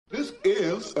This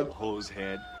is a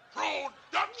Hosehead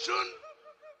production.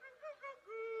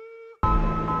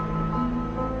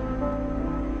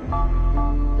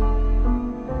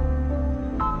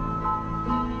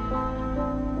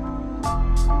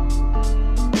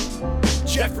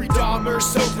 Jeffrey Dahmer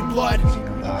soaked in blood.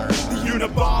 The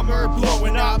Unabomber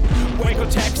blowing up. Waco,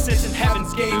 Texas, and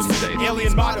Heaven's Gates.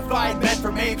 Alien modified men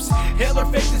from apes. Hitler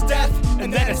faked his death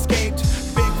and then escaped.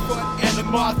 Bigfoot and the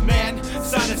Mothman.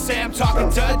 Son of Sam talking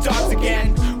to dogs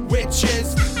again.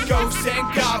 Witches, ghosts,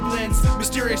 and goblins.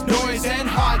 Mysterious noise and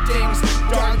hauntings.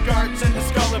 Dark arts and the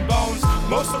skull and bones.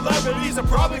 Most celebrities are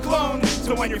probably cloned.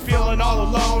 So when you're feeling all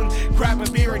alone, grab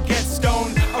a beer and get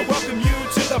stoned. I welcome you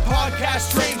to the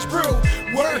podcast Strange Brew.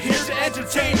 We're here to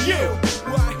entertain you.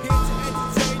 We're here to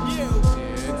entertain you.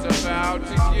 It's about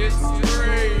to get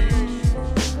strange.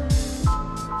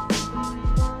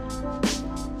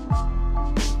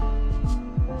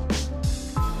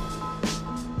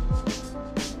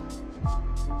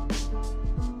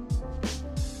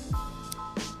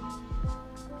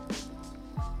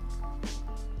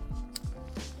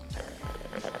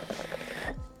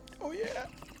 Oh yeah.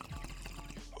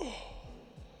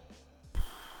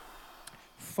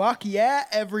 Fuck yeah,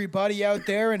 everybody out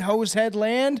there in Hosehead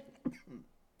land.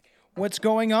 What's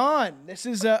going on? This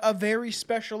is a very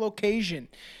special occasion.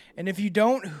 And if you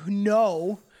don't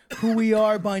know who we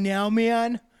are by now,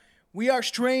 man, we are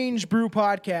Strange Brew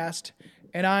Podcast.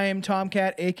 And I am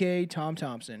Tomcat, a.k.a. Tom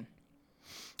Thompson.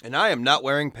 And I am not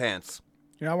wearing pants.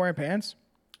 You're not wearing pants?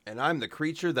 And I'm the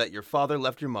creature that your father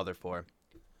left your mother for.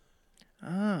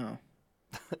 Oh.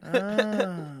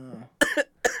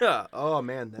 Oh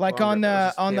man. Like on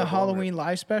the Halloween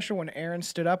live special when Aaron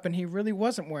stood up and he really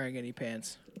wasn't wearing any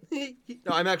pants.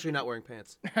 No, I'm actually not wearing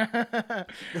pants.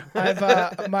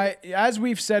 As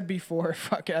we've said before,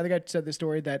 I think I said the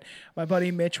story that my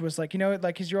buddy Mitch was like,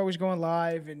 because you're always going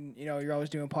live and you're always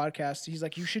doing podcasts. He's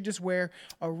like, you should just wear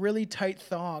a really tight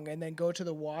thong and then go to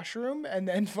the washroom and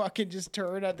then fucking just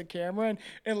turn at the camera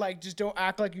and like just don't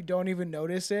act like you don't even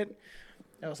notice it.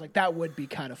 I was like, that would be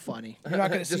kind of funny. You're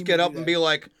not gonna just get up and be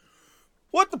like,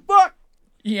 "What the fuck?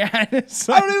 Yeah, I don't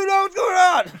even know what's going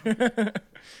on."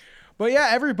 But yeah,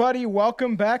 everybody,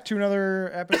 welcome back to another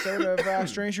episode of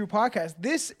Strange Brew Podcast.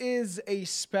 This is a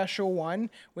special one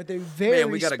with a very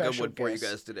Man, we got a special good one for you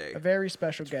guest. guys today. A very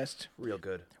special guest. Real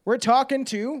good. We're talking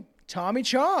to Tommy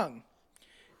Chong.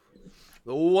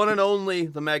 The one and only,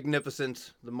 the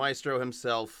magnificent, the maestro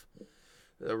himself.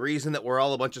 The reason that we're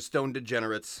all a bunch of stone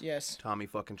degenerates. Yes. Tommy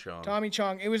fucking Chong. Tommy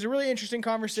Chong. It was a really interesting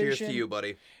conversation. Cheers to you,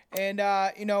 buddy. And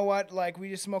you know what? Like, we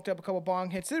just smoked up a couple bong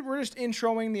hits. We're just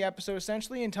introing the episode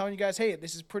essentially and telling you guys, hey,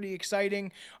 this is pretty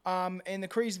exciting. And the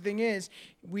crazy thing is,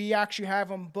 we actually have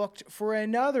them booked for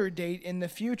another date in the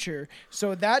future.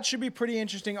 So that should be pretty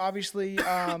interesting. Obviously,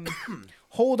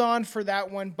 hold on for that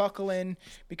one. Buckle in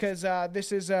because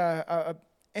this is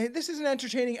this is an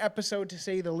entertaining episode, to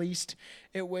say the least.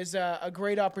 It was a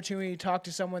great opportunity to talk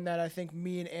to someone that I think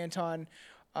me and Anton,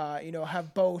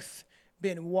 have both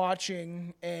been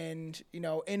watching and,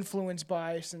 influenced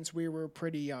by since we were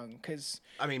pretty young.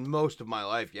 I mean, most of my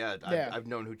life, yeah. Yeah. I've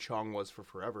known who Chong was for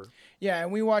forever. Yeah, and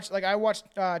we watched, I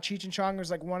watched Cheech and Chong. It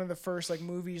was, one of the first,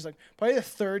 movies, probably the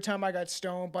third time I got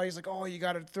stoned. Buddy's like, oh, we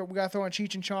got to throw on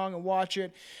Cheech and Chong and watch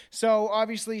it. So,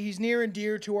 obviously, he's near and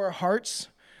dear to our hearts.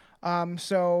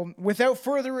 So, without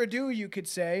further ado, you could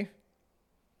say,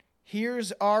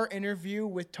 here's our interview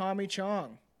with Tommy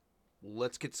Chong.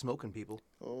 Let's get smoking, people.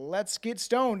 Let's get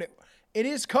stoned. It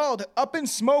is called Up in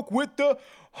Smoke with the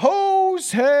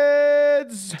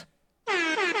Hoseheads.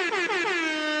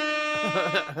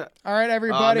 All right,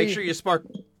 everybody. Make sure you spark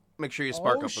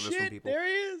up for this one, people. There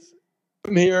he is.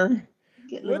 I'm here.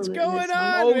 What's going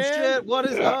on, Oh man? shit! What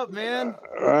is up, man?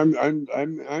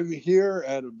 I'm here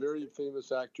at a very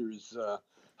famous actor's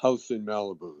house in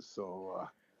Malibu. So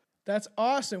That's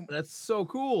awesome. That's so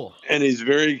cool. and he's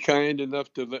very kind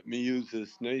enough to let me use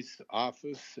this nice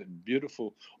office and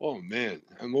beautiful. Oh man,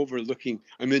 I'm in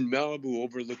Malibu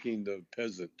overlooking the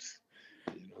peasants.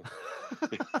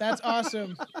 That's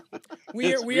awesome.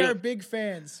 We are big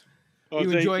fans. Oh, You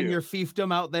thank enjoying you. your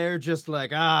fiefdom out there, just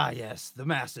like, yes, the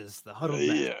masses, the huddled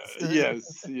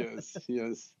masses.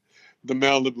 Yes. The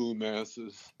Malibu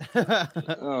masses.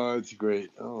 Oh, it's great.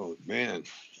 Oh man,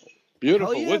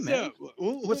 beautiful. Hell yeah, What's man. up?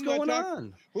 What's going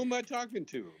on? Who am I talking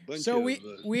to? So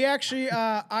we actually,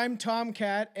 I'm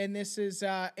Tomcat, and this is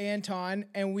Anton,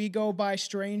 and we go by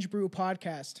Strange Brew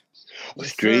Podcast.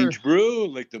 Strange sir. Brew,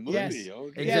 like the movie. Yes.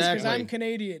 Okay. Yes, because Exactly. I'm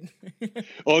Canadian.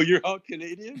 Oh, you're all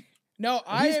Canadian? No,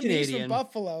 I He's am. He's from Canadian.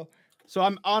 Buffalo. So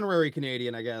I'm honorary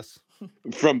Canadian, I guess.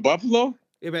 From Buffalo?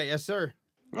 Yeah, yes, sir.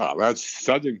 Wow, that's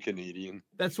Southern Canadian.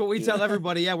 That's what we tell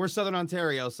everybody. Yeah, we're Southern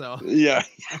Ontario, so. Yeah,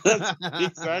 that's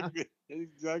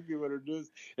exactly what it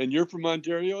is. And you're from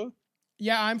Ontario?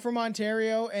 Yeah, I'm from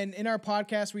Ontario, and in our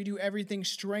podcast, we do everything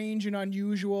strange and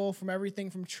unusual, from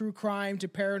everything from true crime to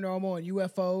paranormal and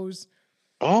UFOs.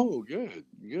 Oh, good.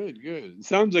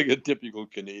 Sounds like a typical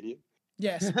Canadian.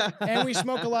 Yes, and we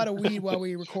smoke a lot of weed while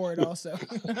we record also.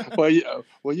 Well, yeah,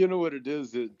 well, you know what it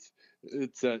is?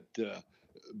 It's that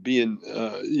being,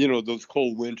 those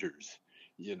cold winters,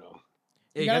 You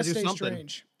You gotta gotta do stay something.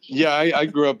 strange. Yeah, I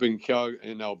grew up in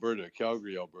Alberta,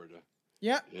 Calgary, Alberta.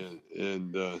 Yeah,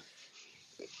 And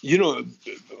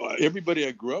everybody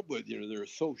I grew up with, they were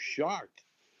so shocked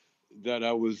that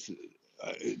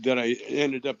I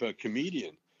ended up a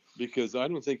comedian, because I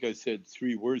don't think I said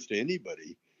 3 words to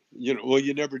anybody. Well,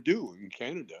 you never do in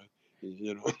Canada,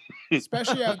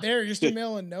 especially out there, just in the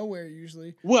middle of nowhere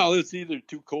usually. Well, it's either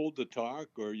too cold to talk,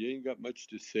 or you ain't got much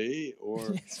to say,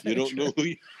 or It's you very don't know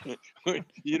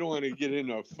you don't want to get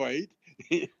in a fight.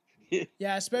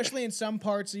 Yeah, especially in some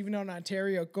parts, even in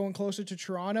Ontario, going closer to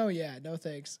Toronto. Yeah, no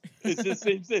thanks. It's the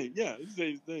same thing. Yeah, it's the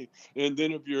same thing. And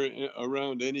then if you're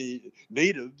around any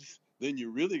natives, then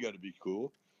you really got to be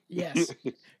cool. Yes,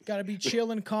 got to be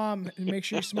chill and calm, and make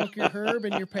sure you smoke your herb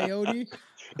and your peyote.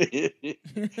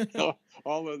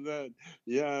 All of that.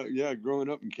 Yeah. Growing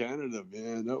up in Canada,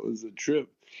 man, that was a trip.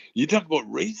 You talk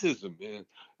about racism, man.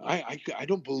 I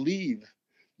don't believe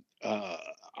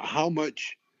how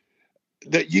much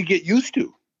that you get used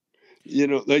to.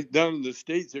 Like down in the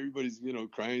States, everybody's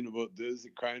crying about this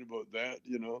and crying about that.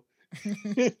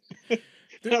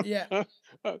 Yeah.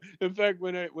 In fact,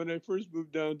 when I first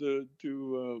moved down to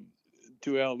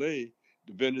LA, to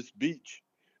Venice Beach,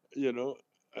 I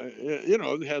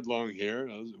had long hair.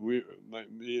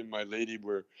 Me and my lady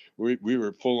we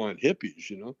were full on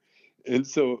hippies, and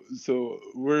so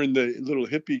we're in the little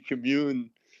hippie commune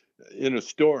in a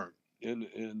store, and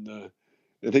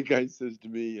the guy says to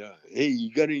me, "Hey,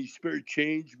 you got any spare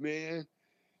change, man?"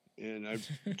 And I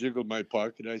jiggled my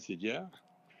pocket. I said, "Yeah,"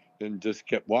 and just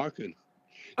kept walking.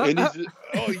 And he said,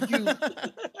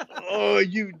 "Oh,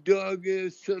 you dog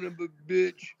ass son of a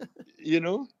bitch,"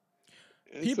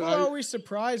 And People so are always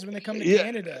surprised when they come to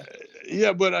Canada.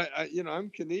 Yeah, but I'm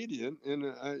Canadian, and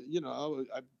I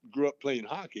grew up playing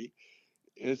hockey,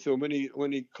 and so when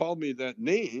he called me that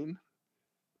name,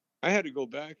 I had to go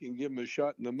back and give him a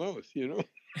shot in the mouth,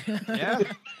 Yeah,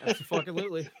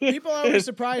 absolutely. People are always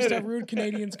surprised how rude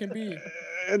Canadians can be.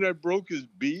 And I broke his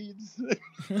beads.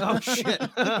 Oh shit!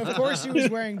 Of course, he was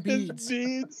wearing beads. His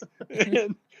beads,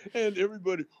 and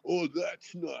everybody, "Oh,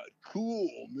 that's not cool,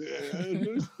 man.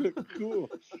 That's not cool."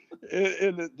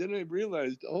 And then I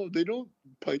realized, oh, they don't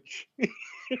punch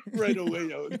right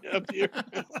away up here.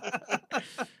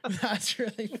 That's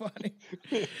really funny.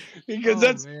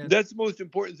 Because man. that's the most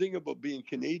important thing about being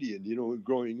Canadian,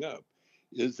 growing up,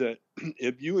 is that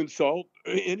if you insult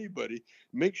anybody,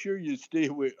 make sure you stay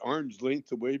arm's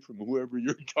length away from whoever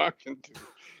you're talking to,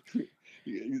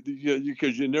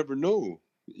 because you never know,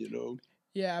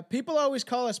 Yeah, people always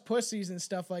call us pussies and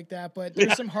stuff like that, but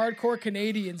there's some hardcore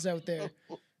Canadians out there.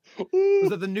 Was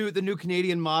that the new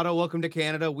Canadian motto? Welcome to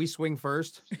Canada. We swing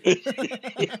first.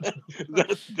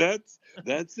 That's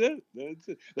it.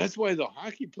 That's why the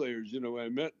hockey players, I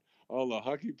met all the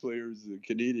hockey players, the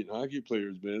Canadian hockey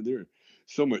players, man, they're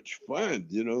so much fun,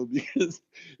 because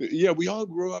we all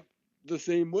grow up the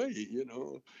same way,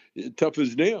 tough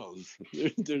as nails.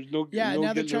 There's no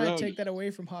Now they're trying to take it. that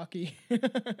away from hockey.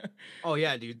 Oh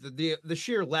yeah, dude. The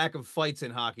sheer lack of fights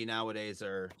in hockey nowadays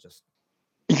are just.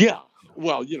 Yeah,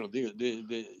 well, they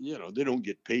don't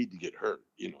get paid to get hurt.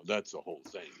 That's the whole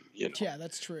thing. Yeah,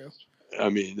 that's true. I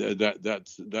mean,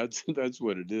 that's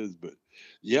what it is. But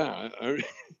yeah,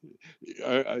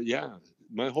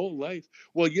 my whole life.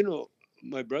 Well,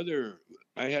 my brother.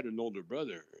 I had an older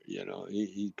brother.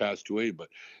 He passed away, but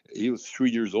he was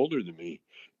 3 years older than me,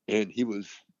 and he was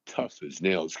tough as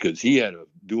nails because he had to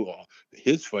do all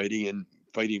his fighting and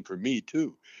fighting for me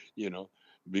too.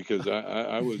 Because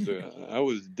I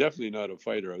was definitely not a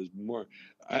fighter. I was more.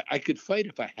 I could fight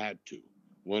if I had to.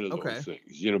 One of those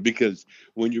things, because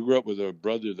when you grow up with a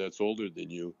brother that's older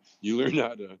than you, you learn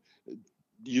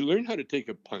how to take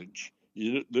a punch.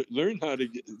 You learn how to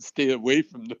stay away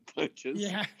from the punches.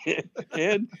 Yeah.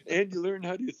 and you learn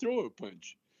how to throw a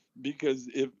punch. Because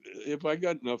if I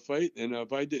got in a fight and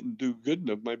if I didn't do good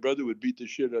enough, my brother would beat the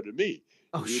shit out of me.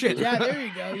 Oh shit! Yeah, there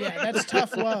you go. Yeah, that's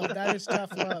tough love. That is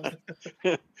tough love.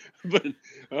 But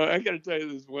I got to tell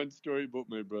you this one story about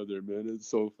my brother, man. It's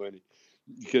so funny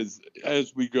because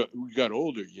as we got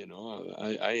older,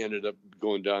 I ended up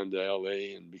going down to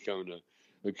LA and becoming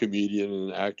a comedian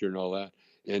and an actor and all that.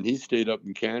 and he stayed up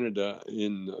in Canada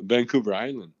in Vancouver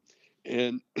Island,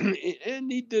 and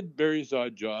and he did various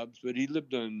odd jobs, but he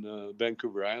lived on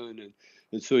Vancouver Island,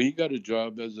 and so he got a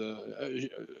job as a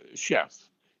chef,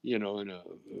 you know, in a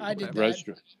I did that.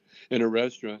 restaurant, in a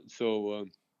restaurant. So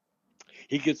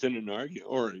he gets in an argument,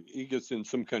 or he gets in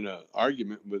some kind of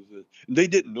argument with. They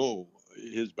didn't know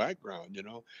his background, you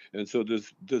know, and so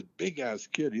this big ass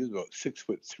kid, he was about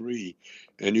 6'3",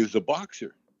 and he was a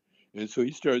boxer. And so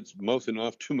he starts mouthing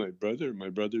off to my brother. My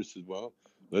brother says, "Well,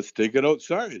 let's take it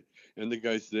outside." And the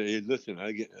guy said, "Hey, listen,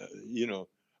 I get, you know,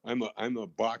 I'm a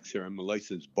boxer. I'm a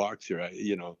licensed boxer.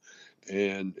 You know,"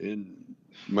 and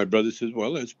my brother says,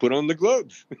 "Well, let's put on the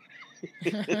gloves."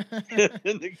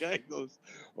 And the guy goes,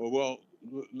 "Oh well,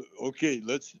 okay.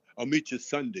 I'll meet you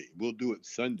Sunday. We'll do it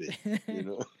Sunday." You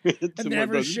know. And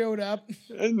never showed up.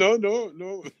 And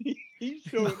no, he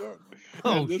showed up.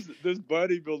 Oh, And this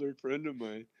bodybuilder friend of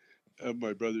mine.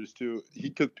 My brothers too. He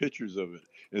took pictures of it,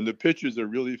 and the pictures are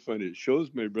really funny. It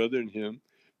shows my brother and him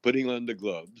putting on the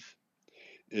gloves.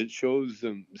 It shows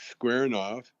them squaring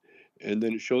off, and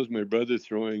then it shows my brother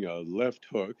throwing a left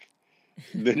hook.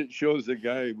 And then it shows the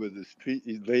guy with his feet.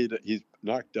 He's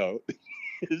knocked out.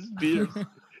 His feet are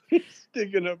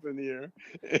sticking up in the air,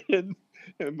 and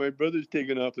my brother's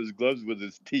taking off his gloves with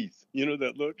his teeth. You know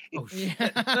that look? oh Yeah.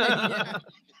 shit. Yeah.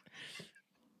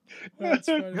 That's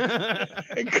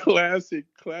funny. Classic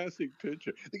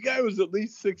picture. The guy was at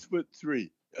least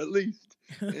 6'3", at least.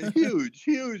 A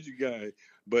huge guy.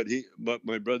 But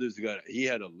my brother's he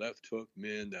had a left hook,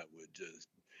 man, that would just,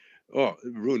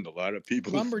 it ruined a lot of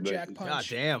people's. Lumberjack God punch.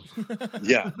 damn.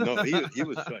 Yeah, no, he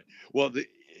was fine. Well,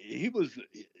 he was,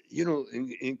 you know,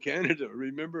 in Canada.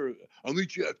 Remember, I'll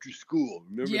meet you after school.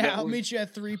 Remember Yeah, that I'll one? meet you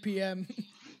at 3 p.m.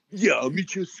 Yeah, I'll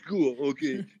meet you at school.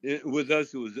 Okay. With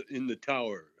us, it was in the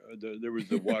tower. There was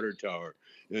the water tower.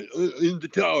 In the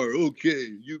tower. Okay,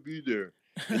 you be there.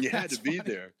 And you had That's to be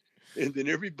funny. there. And then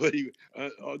everybody,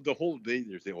 the whole day,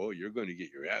 they're saying, "Oh, you're going to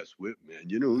get your ass whipped, man.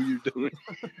 You know who you're doing."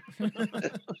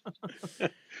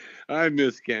 I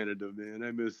miss Canada, man.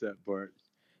 I miss that part.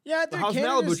 Yeah, So how's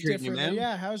Canada's Malibu treating you, different. man?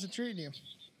 Yeah, how's it treating you?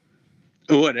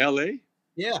 What, LA?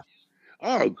 Yeah.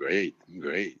 Oh, great.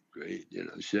 You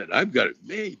know, shit. I've got it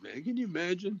made, man. Can you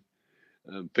imagine?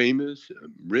 I'm famous.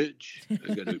 I'm rich.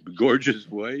 I got a gorgeous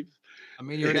wife. I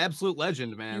mean, you're an absolute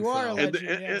legend, man. You are a so- legend.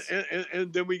 Yes.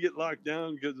 And then we get locked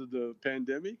down because of the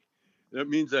pandemic. That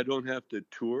means I don't have to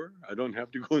tour. I don't have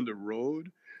to go on the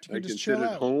road. You I can can just sit chill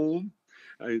at out. home.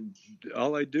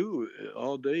 All I do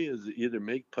all day is either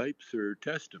make pipes or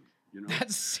test them. You know.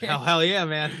 That's sick. Hell yeah,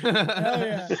 man. Hell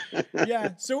yeah.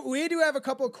 Yeah. So we do have a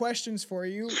couple of questions for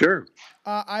you. Sure.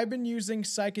 I've been using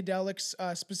psychedelics,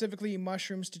 specifically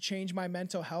mushrooms, to change my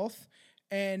mental health.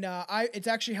 And it's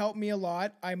actually helped me a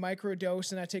lot. I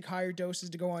microdose and I take higher doses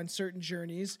to go on certain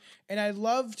journeys. And I'd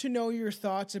love to know your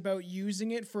thoughts about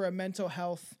using it for a mental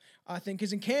health thing.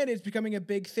 Because in Canada, it's becoming a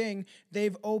big thing.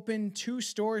 They've opened 2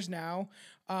 stores now.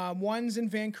 One's in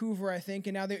Vancouver, I think,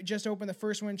 and now they just opened the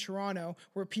first one in Toronto,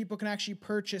 where people can actually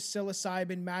purchase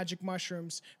psilocybin magic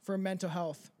mushrooms for mental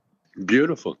health.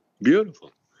 Beautiful.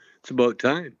 It's about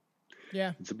time.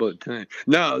 Yeah. It's about time.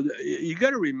 Now, you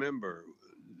got to remember,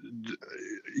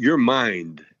 your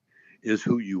mind is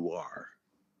who you are.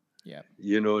 Yeah.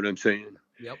 You know what I'm saying?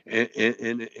 Yep.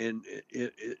 And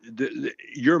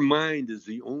your mind is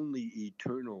the only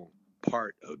eternal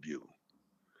part of you.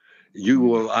 You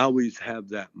will always have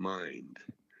that mind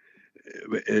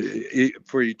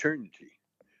for eternity.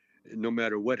 No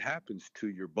matter what happens to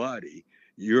your body,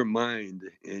 your mind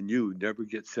and you never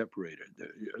get separated.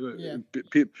 Yeah.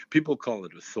 People call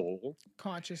it a soul,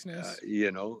 Consciousness. you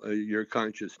know, your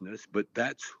consciousness, but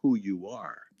that's who you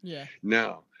are. Yeah.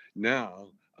 Now,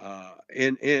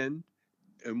 and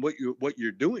what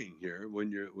you're doing here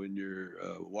when you're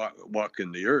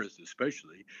walking the earth,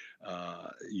 especially,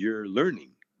 you're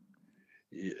learning.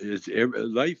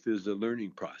 Life is a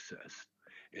learning process,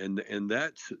 and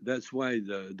that's why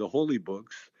the holy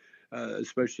books,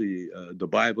 especially the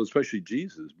Bible, especially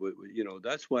Jesus, you know,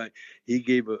 that's why he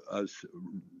gave us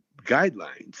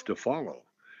guidelines to follow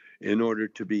in order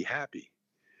to be happy.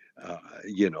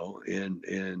 You know, and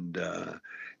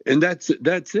that's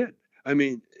it. I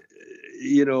mean,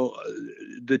 you know,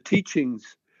 the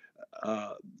teachings,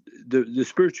 the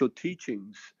spiritual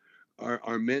teachings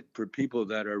are meant for people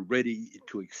that are ready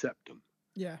to accept them.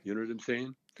 Yeah. You know what I'm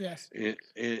saying? Yes.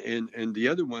 And the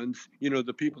other ones, you know,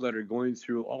 the people that are going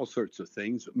through all sorts of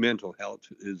things, mental health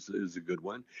is a good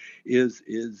one, is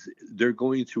they're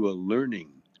going through a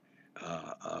learning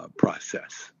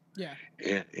process. Yeah.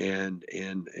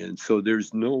 And so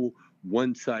there's no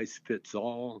one size fits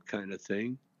all kind of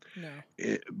thing. No.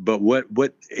 But what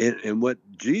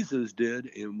Jesus did,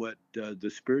 and what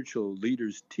the spiritual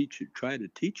leaders try to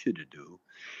teach you to do,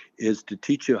 is to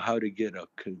teach you how to get a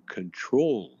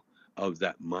control of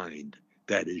that mind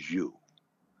that is you.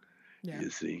 Yeah. You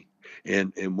see,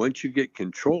 and once you get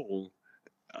control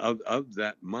of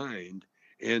that mind,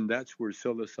 and that's where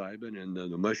psilocybin and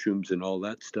the mushrooms and all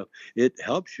that stuff, it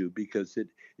helps you, because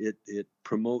it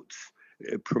promotes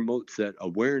that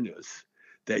awareness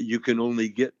that you can only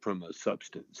get from a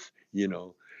substance, you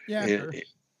know. Yeah. And,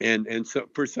 Sure. and so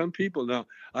for some people, now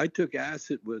I took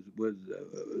acid with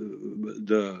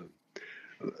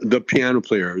the piano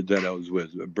player that I was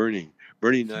with, Bernie.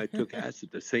 Bernie and I took acid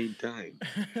at the same time.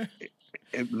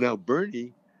 And now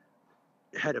Bernie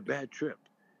had a bad trip.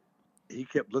 He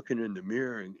kept looking in the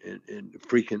mirror and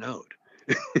freaking out.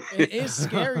 It is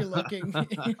scary looking.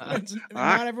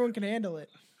 Not everyone can handle it.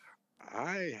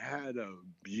 I had a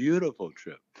beautiful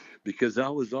trip, because I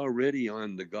was already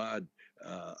on the God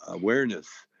awareness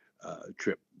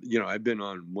trip. You know, I've been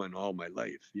on one all my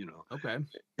life, you know. Okay.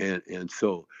 And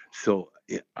so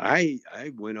I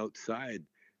went outside.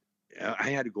 I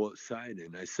had to go outside,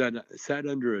 and I sat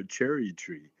under a cherry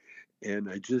tree, and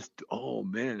I just, oh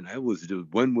man, I was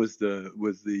one was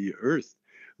the earth,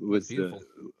 was the, beautiful.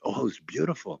 oh, it was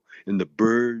beautiful, and the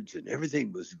birds and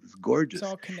everything was gorgeous. It's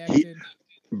all connected.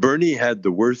 Bernie had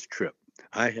the worst trip.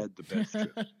 I had the best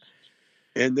trip.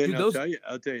 And then Dude,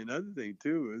 I'll tell you another thing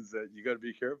too, is that you got to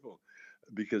be careful,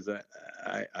 because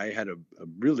I had a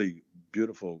really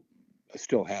beautiful, I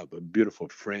still have a beautiful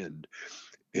friend,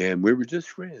 and we were just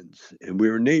friends, and we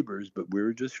were neighbors, but we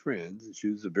were just friends. She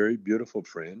was a very beautiful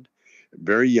friend,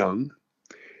 very young,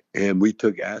 and we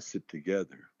took acid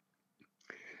together.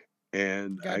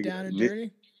 And Got down and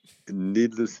dirty.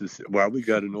 Needless to say, well, we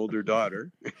got an older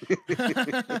daughter,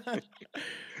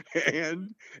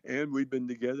 and we've been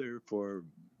together for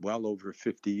well over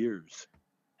 50 years.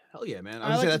 Hell yeah, man. I I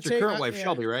was like gonna say that's to your take- current wife, yeah.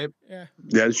 Shelby, right? Yeah.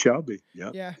 That's Shelby.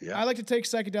 Yeah. Yeah. Yeah. I like to take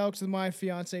psychedelics with my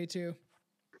fiance too.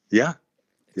 Yeah.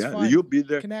 It's Yeah. fun. You'll be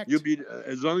there. Connect. You'll be,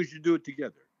 as long as you do it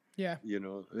together, Yeah. you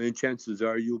know, and chances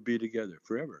are you'll be together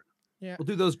forever. Yeah. We'll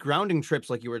do those grounding trips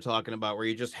like you were talking about, where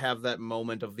you just have that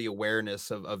moment of the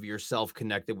awareness of yourself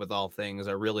connected with all things,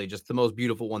 are really just the most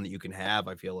beautiful one that you can have,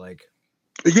 I feel like.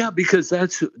 Yeah, because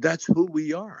that's who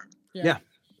we are. Yeah.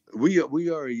 We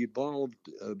are evolved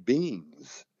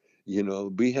beings. You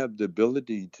know, we have the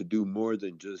ability to do more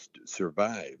than just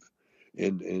survive,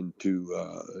 and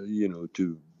to you know,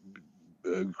 to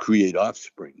create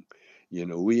offspring. You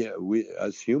know, we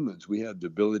as humans, we have the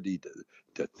ability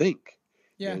to think,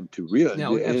 Yeah. and to real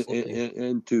No, absolutely.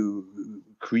 and to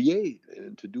create,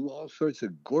 and to do all sorts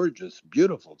of gorgeous,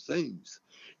 beautiful things.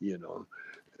 You know,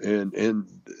 and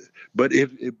but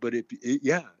if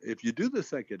you do the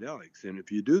psychedelics, and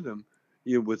if you do them,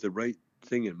 you know, with the right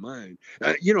thing in mind,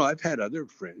 you know, I've had other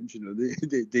friends, you know,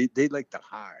 they like to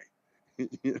high,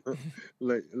 you know,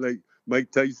 like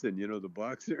Mike Tyson, you know, the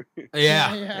boxer.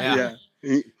 Yeah.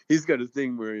 He's got a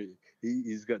thing where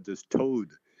he's got this toad,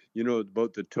 you know,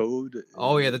 about the toad.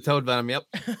 Oh yeah, the toad venom. Yep.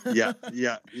 Yeah.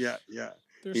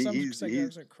 There's some He's-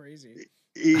 psychedelics are crazy.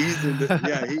 He's in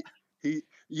the,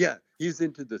 he's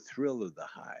into the thrill of the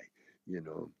high, you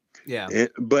know. Yeah.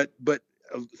 But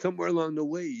somewhere along the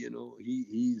way, you know,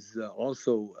 he's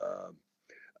also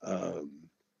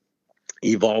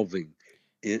evolving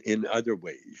in other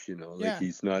ways, you know. Like Yeah.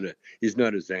 he's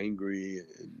not as angry. And,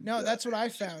 No, that's what I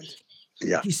found.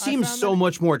 yeah. He seems found so that-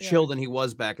 much more yeah. chill than he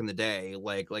was back in the day.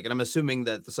 Like, and I'm assuming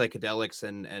that the psychedelics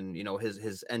and you know,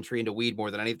 his entry into weed more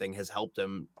than anything has helped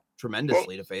him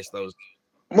tremendously to face those.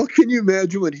 Well, can you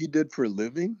imagine what he did for a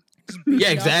living? Yeah,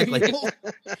 Knock exactly. people-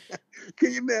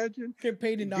 Can you imagine Get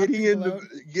paid to knock getting people out.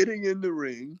 getting in the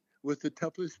ring with the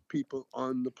toughest people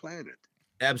on the planet?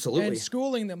 Absolutely. And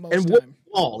schooling them most And time.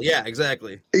 all, yeah,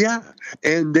 exactly. Yeah,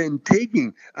 and then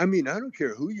taking, I mean, I don't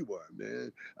care who you are,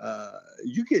 man.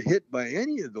 You get hit by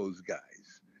any of those guys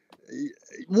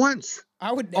once.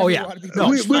 I would never Oh, yeah. want to be No,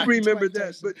 we punched by remember Mike that.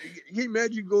 Tyson. But can you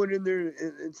imagine going in there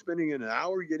and spending an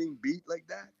hour getting beat like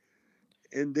that?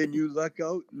 And then you luck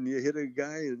out and you hit a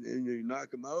guy and you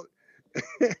knock him out.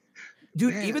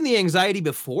 Dude, Man. even the anxiety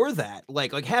before that,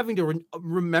 like having to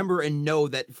remember and know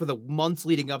that for the months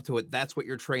leading up to it, that's what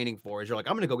you're training for. Is you're like,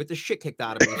 I'm gonna go get the shit kicked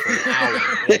out of me for an hour.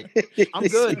 Like, I'm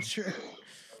So good. true.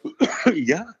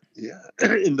 yeah.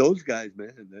 And those guys,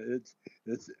 man,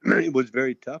 it was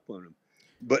very tough on them.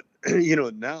 But you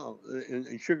know, now,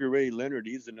 and Sugar Ray Leonard,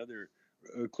 he's another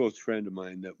close friend of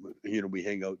mine that, you know, we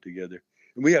hang out together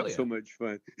and we have Hell yeah. so much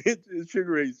fun.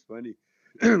 Sugar Ray's funny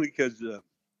because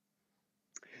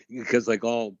because like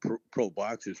all pro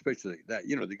boxers, especially like that,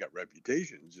 they got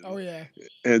reputations. Oh yeah.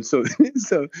 And so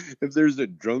so if there's a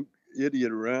drunk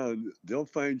idiot around, they'll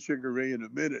find Sugar Ray in a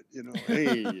minute.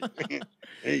 Hey,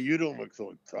 hey, you don't look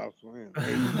so tough, man.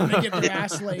 I'm gonna get your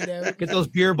ass laid out. Get those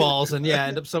beer balls and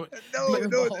end up some.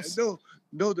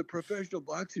 No, the professional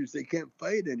boxers, they can't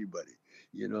fight anybody.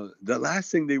 The last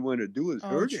thing they want to do is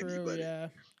hurt anybody. Yeah.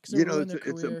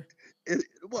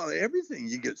 Well, everything,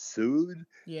 you get sued.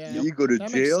 Yeah. You go to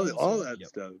That makes jail, sense, all yeah. that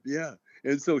stuff. Yeah.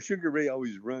 And so Sugar Ray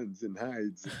always runs and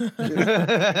hides.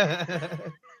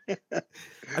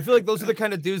 I feel like those are the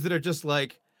kind of dudes that are just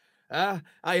like, I'm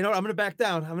gonna back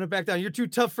down. I'm gonna back down. You're too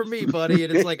tough for me, buddy.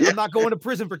 And it's like, I'm not going to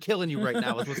prison for killing you right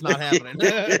now. Is what's not happening.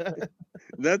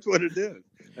 That's what it is.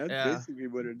 That's Yeah. basically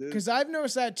what it is. Because I've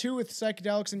noticed that too with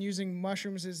psychedelics and using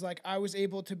mushrooms is like I was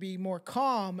able to be more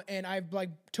calm, and I've like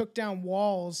took down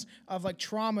walls of like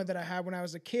trauma that I had when I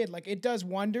was a kid. Like it does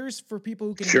wonders for people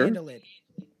who can Sure. handle it.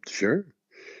 Sure.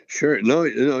 No,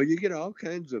 you get all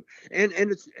kinds of, and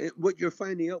it's what you're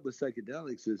finding out with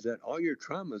psychedelics is that all your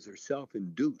traumas are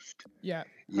self-induced. Yeah.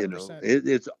 You know, 100%.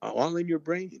 it's all in your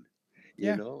brain.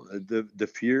 Yeah. The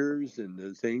fears and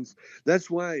the things. That's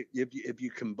why if you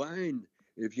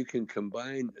can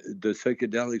combine the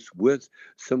psychedelics with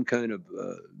some kind of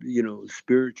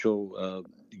spiritual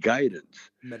guidance,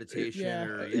 Meditation Yeah.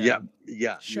 or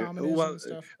yeah, Shamanism well, and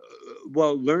stuff.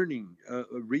 while learning,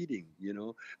 reading.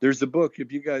 There's a book,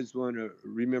 if you guys want to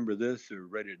remember this or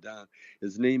write it down.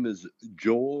 His name is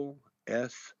Joel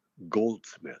S.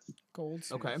 Goldsmith.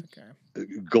 Goldsmith. Okay.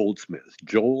 Goldsmith.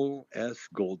 Joel S.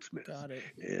 Goldsmith. Got it.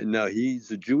 And now he's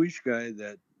a Jewish guy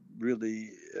that really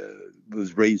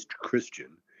was raised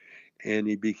Christian, and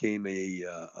he became a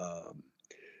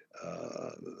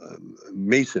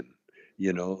Mason.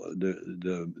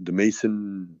 The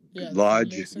Mason Yeah, the Lodge.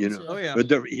 Freemasons, yeah. Oh yeah. But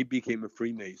he became a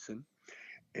Freemason,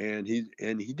 and he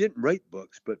didn't write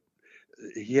books, but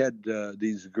he had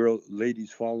these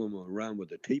ladies follow him around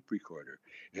with a tape recorder,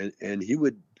 and he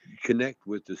would connect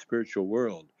with the spiritual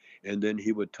world, and then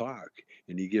he would talk,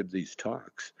 and he give these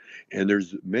talks. And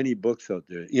there's many books out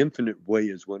there. Infinite Way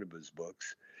is one of his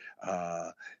books.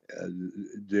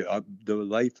 The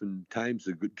Life and Times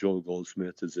of Joel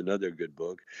Goldsmith is another good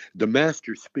book. The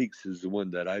Master Speaks is the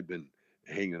one that I've been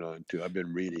hanging on to. I've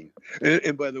been reading.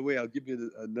 And by the way, I'll give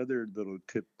you another little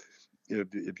tip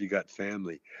if you got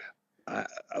family.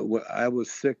 I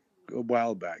was sick a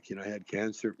while back. I had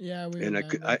cancer. Yeah.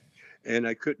 And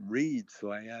I couldn't read,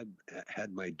 so I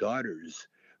had my daughters,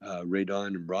 Radon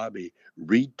and Robbie,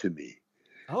 read to me.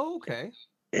 Oh, okay.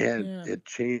 And Yeah. it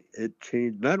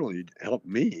changed, not only helped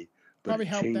me, but Probably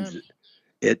helped them.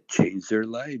 it changed their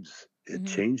lives. It Mhm.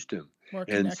 changed them. More and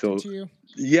connected so- to you.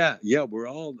 Yeah, we're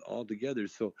all together.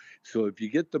 So if you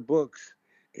get the books,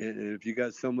 and if you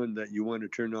got someone that you want to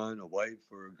turn on, a wife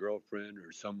or a girlfriend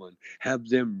or someone, have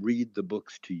them read the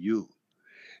books to you.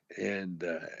 And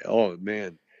oh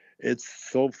man, it's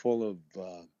so full of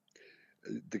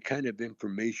the kind of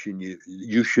information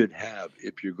you should have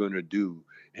if you're going to do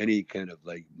any kind of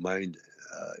like mind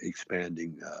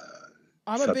expanding.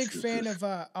 I'm a big fan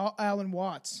substances. of Alan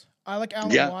Watts. I like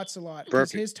Alan Yeah, Watts a lot because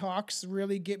perfect. his talks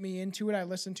really get me into it. I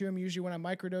listen to him usually when I'm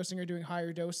microdosing or doing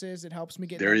higher doses. It helps me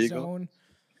get There in that you go. zone.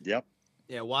 Yep.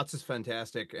 Yeah, Watts is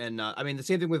fantastic, and I mean the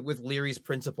same thing with Leary's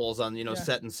principles on Yeah.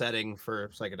 set and setting for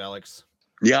psychedelics.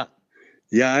 Yeah,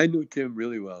 I knew Tim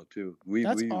really well too.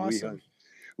 That's awesome.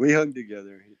 We hung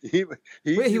together. He Wait,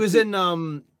 he was used in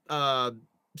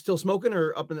Still Smoking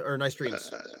or Nice Dreams?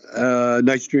 to-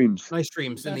 Nice Dreams. Nice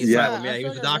Dreams in the That's- asylum. I Yeah, he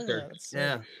was a feel like I remember doctor. that. That's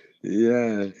sick.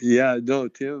 Yeah. Yeah. No,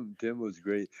 Tim was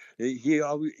great.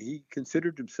 He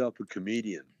considered himself a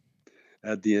comedian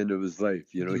at the end of his life.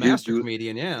 The He'd master do-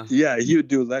 comedian, yeah. Yeah, he would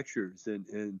do lectures,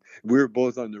 and we were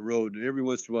both on the road, and every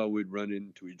once in a while we'd run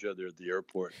into each other at the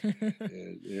airport.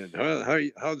 and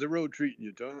how's the road treating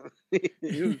you, Tom?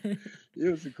 he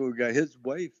was a cool guy. His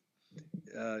wife,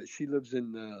 she lives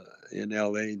in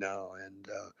L.A. now, and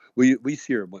we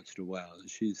see her once in a while.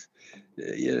 She's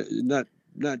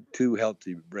not too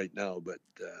healthy right now, but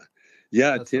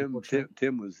yeah, That's Tim unfortunate.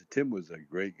 Tim was a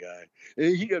great guy.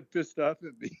 And he got pissed off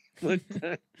at me one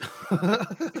time.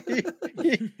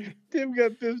 Tim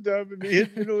got pissed off at me.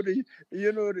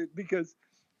 Because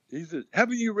he said,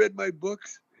 "Haven't you read my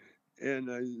books?" And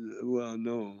I said, "Well,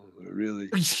 no, really."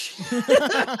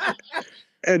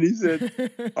 And he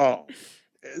said, "Oh,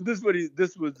 this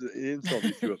was the insult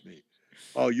he threw at me.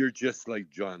 Oh, you're just like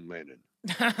John Lennon."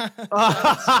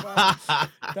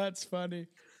 That's funny.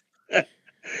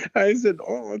 I said,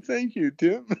 "Oh, thank you,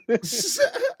 Tim."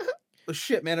 Oh,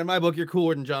 shit, man! In my book, you're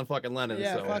cooler than John fucking Lennon.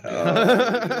 Yeah, so. fuck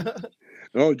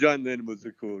Oh, John Lennon was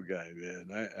a cool guy,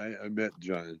 man. I met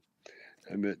John.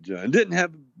 Didn't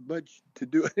have much to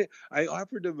do. I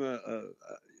offered him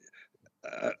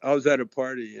I was at a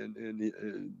party and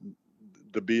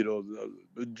the Beatles,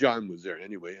 John was there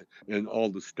anyway, and all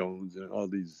the Stones and all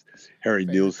these Harry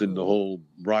Nilsson, the whole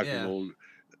rock and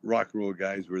roll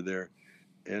guys were there.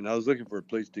 And I was looking for a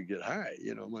place to get high,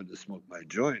 I wanted to smoke my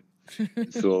joint.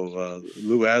 So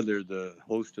Lou Adler, the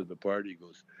host of the party,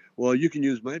 goes, "Well, you can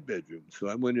use my bedroom." So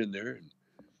I went in there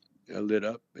and I lit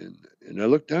up and I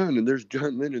looked down and there's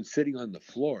John Lennon sitting on the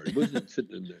floor. He wasn't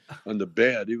sitting on the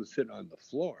bed. He was sitting on the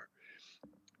floor.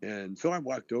 And so I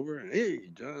walked over and, "Hey,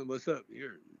 John, what's up?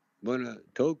 Here, want a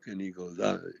toke?" And he goes,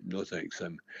 "No, thanks.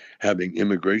 I'm having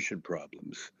immigration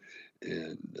problems."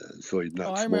 And so he's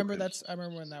not I smoking. remember I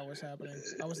remember when that was happening.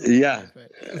 I was When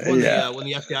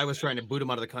the FBI was trying to boot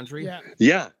him out of the country.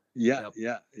 Yeah.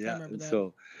 Remember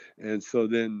So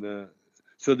then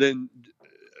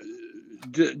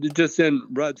just then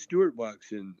Rod Stewart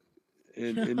walks in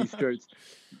and he starts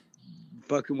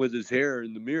fucking with his hair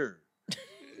in the mirror.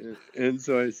 And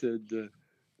so I said,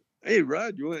 "Hey,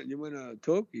 Rod, you want a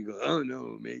toke?" He goes, "Oh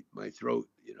no, mate, my throat.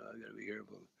 I gotta be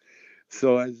careful."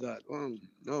 So I thought, "Oh,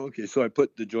 no, okay." So I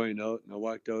put the joint out and I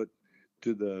walked out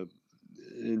into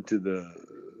the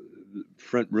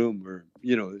front room or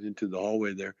into the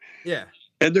hallway there. Yeah.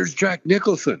 And there's Jack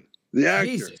Nicholson, the actor.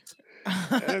 Jesus.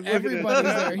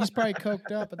 Everybody's there. He's probably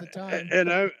coked up at the time. And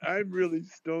I'm really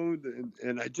stoned,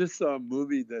 and I just saw a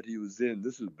movie that he was in.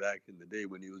 This was back in the day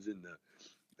when he was in the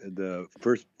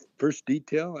first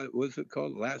detail. What was it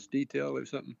called? Last Detail or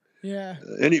something? Yeah.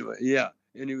 Anyway,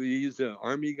 he's an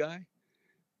army guy,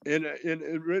 and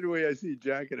right away I see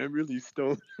Jack, and I'm really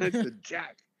stoned. I said,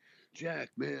 Jack,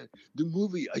 man, the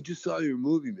movie. I just saw your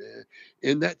movie, man,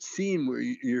 and that scene where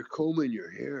you're combing your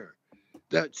hair.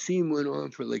 That scene went on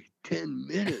for like 10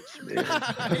 minutes, man.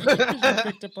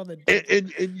 Picked up on the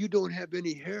and you don't have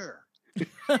any hair.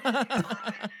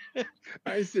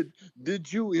 I said,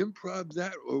 "Did you improv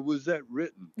that or was that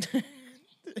written?"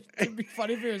 It'd be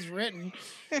funny if it was written.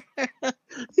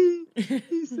 he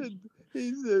said,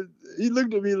 he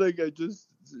looked at me like I just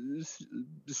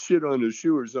shit on a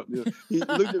shoe or something. He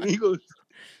looked at me,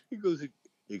 he goes,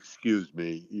 "Excuse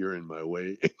me, you're in my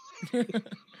way."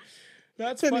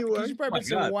 That's funny. Because you probably been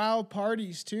some wild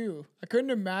parties too. I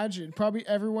couldn't imagine. Probably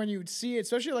everyone you would see it,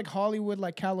 especially like Hollywood,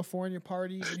 like California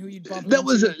parties, and who you'd bump into.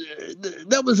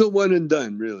 That was a one and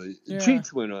done, really. Yeah.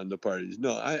 Cheech went on the parties.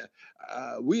 No,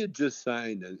 we had just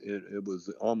signed, and it was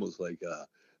almost like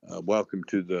a welcome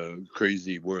to the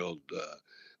crazy world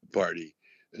party.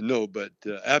 No, but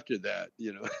after that,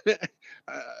 that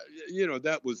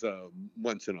was a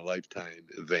once in a lifetime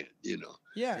event,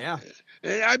 Yeah.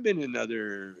 And I've been in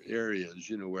other areas,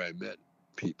 where I met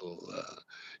people,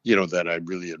 that I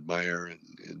really admire, and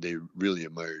they really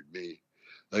admired me.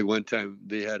 Like one time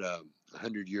they had a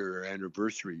 100-year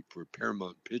anniversary for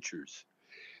Paramount Pictures.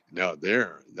 Now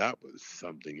that was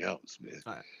something else, man.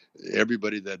 Right.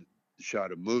 Everybody that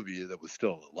shot a movie that was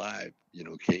still alive,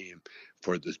 came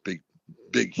for this big,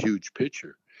 huge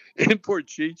picture. And poor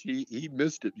Cheech, he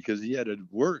missed it because he had to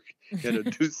work. He had to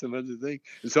do some other thing.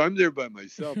 And so I'm there by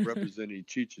myself representing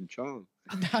Cheech and Chong.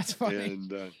 That's funny.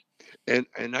 And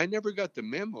I never got the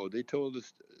memo. They told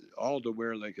us all to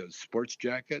wear like a sports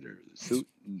jacket or a suit.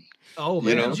 And, Oh,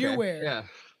 man. What did you wear? Yeah.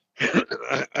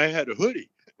 I had a hoodie.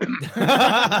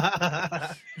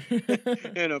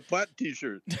 And a pot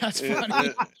T-shirt. That's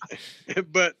funny.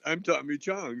 But I'm Tommy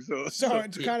Chong, so it's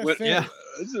kind of fit. Yeah.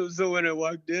 So when I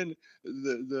walked in,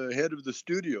 the head of the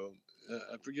studio,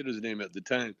 I forget his name at the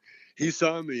time, he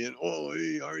saw me and, "Oh,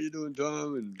 hey, how are you doing,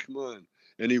 Tom? And come on."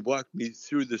 And he walked me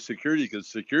through the security because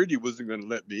security wasn't going to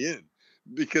let me in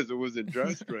because it wasn't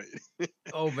dressed right.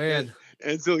 Oh, man.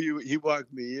 And so he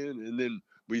walked me in, and then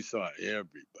we saw everybody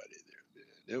there, man.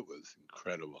 It was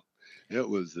incredible. It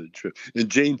was a trip. And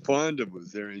Jane Fonda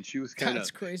was there, and she was kind of...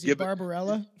 That's crazy.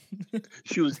 Barbarella?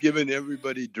 She was giving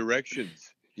everybody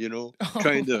directions,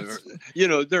 trying to...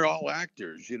 they're all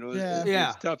actors,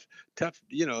 Yeah. It's tough,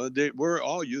 we're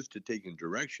all used to taking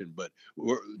direction, but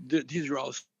these are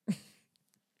all...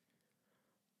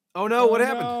 Oh, no. What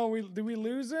happened? No, did we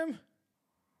lose him?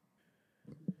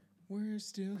 We're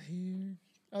still here.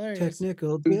 Oh, there he is.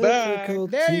 Technical Back.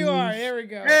 difficulties. There you are. There we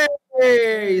go.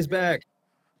 Hey, he's back.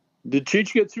 Did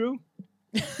Cheech get through?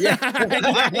 Yeah.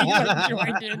 He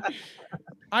joined in.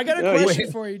 I got a question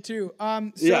for you too.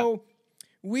 So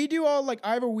We do all like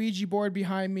I have a Ouija board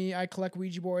behind me. I collect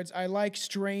Ouija boards. I like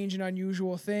strange and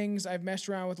unusual things. I've messed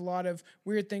around with a lot of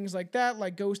weird things like that,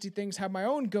 like ghosty things, have my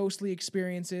own ghostly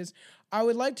experiences. I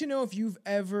would like to know if you've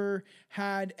ever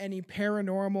had any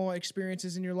paranormal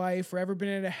experiences in your life or ever been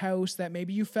in a house that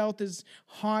maybe you felt as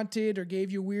haunted or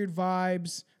gave you weird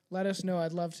vibes. Let us know.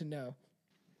 I'd love to know.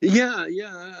 Yeah,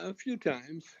 a few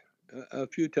times. A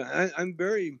few times. I'm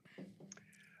very.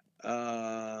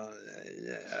 I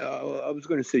was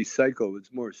going to say psycho.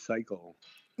 It's more psycho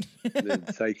than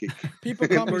psychic. People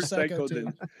call me More psycho too.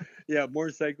 than, yeah, more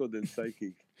psycho than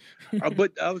psychic.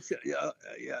 But I was, the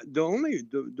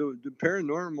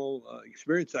paranormal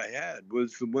experience I had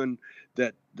was the one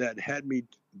that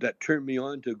turned me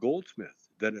on to Goldsmith.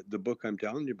 The book I'm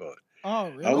telling you about.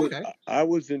 Oh, really? I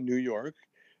was in New York.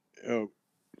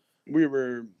 We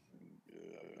were,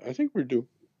 I think we're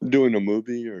doing a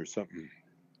movie or something.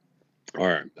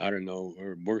 Or I don't know,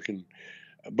 or working,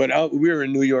 but we were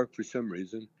in New York for some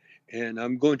reason, and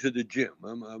I'm going to the gym.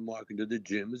 I'm walking to the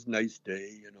gym. It's a nice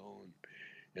day,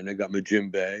 and I got my gym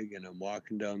bag, and I'm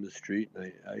walking down the street,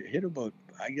 and I hit about,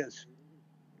 I guess,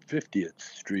 50th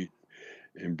Street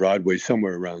in Broadway,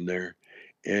 somewhere around there,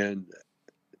 and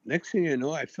next thing you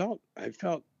know, I felt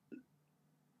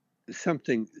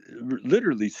something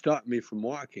literally stopped me from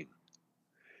walking,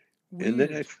 Weird. and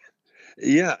then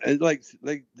yeah, and like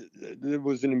there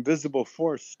was an invisible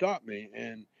force stopped me,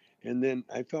 and then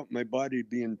I felt my body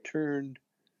being turned.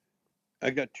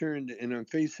 I got turned, and I'm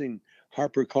facing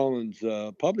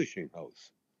HarperCollins publishing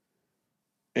house.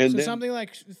 And so then, something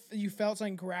like you felt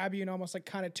something grab you and almost like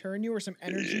kind of turn you, or some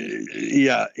energy.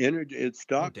 Yeah, energy. It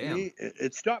stopped damn. me.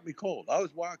 It stopped me cold. I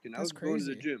was walking. I was going to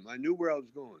the crazy. gym. I knew where I was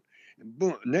going, and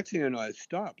boom. Next thing I know, I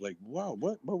stopped. Like, wow,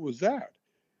 what was that?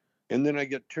 And then I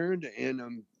get turned, and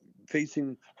I'm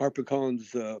facing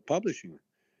HarperCollins publishing,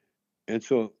 and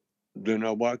so then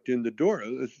I walked in the door.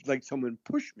 It's like someone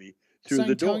pushed me through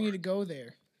Something the door. telling you to go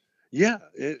there. Yeah,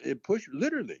 it pushed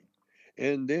literally,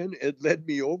 and then it led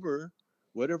me over,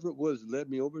 whatever it was, led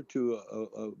me over to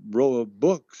a row of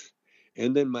books,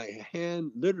 and then my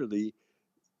hand literally,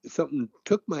 something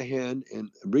took my hand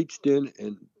and reached in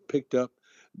and picked up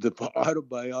the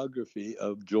autobiography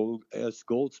of Joel S.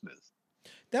 Goldsmith.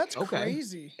 That's Okay.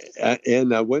 crazy.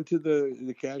 And I went to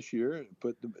the cashier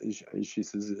and and she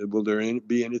says, "Will there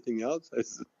be anything else?" I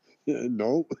said,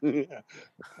 "No."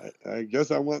 I guess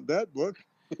I want that book.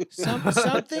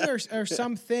 Something or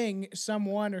something,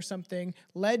 someone or something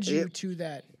led you to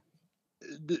that.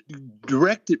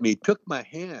 Directed me, took my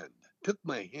hand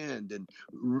and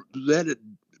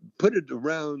put it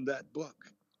around that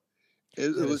book. It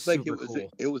That was is like super cool.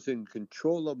 it was in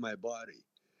control of my body,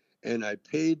 and I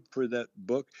paid for that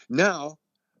book. Now,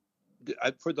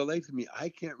 for the life of me, I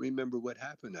can't remember what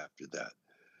happened after that.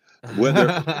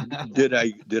 Whether did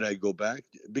I go back,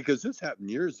 because this happened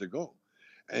years ago,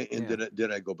 and Yeah.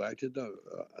 did I go back to the?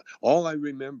 All I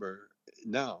remember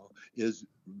now is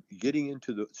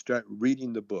start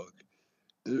reading the book.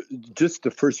 Just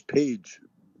the first page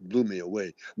blew me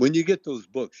away. When you get those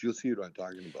books, you'll see what I'm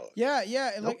talking about. Yeah.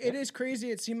 Like it is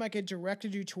crazy. It seemed like it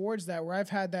directed you towards that. Where I've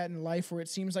had that in life, where it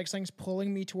seems like something's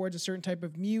pulling me towards a certain type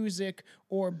of music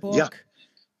or book.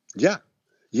 Yeah,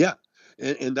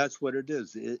 and that's what it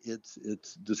is. It's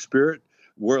the spirit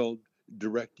world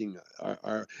directing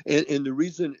our and the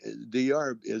reason they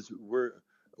are is we're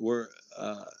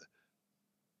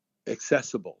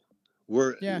accessible.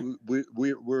 We're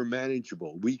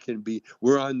manageable.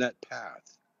 We're on that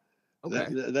path.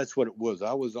 Okay. That's what it was.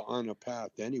 I was on a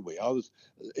path anyway.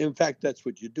 In fact, that's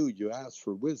what you do. You ask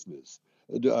for wisdom.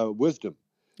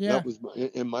 Yeah. That was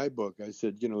in my book. I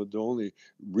said, the only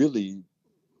really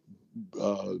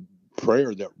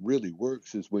prayer that really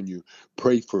works is when you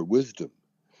pray for wisdom,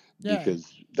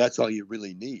 because that's all you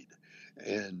really need.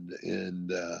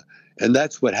 And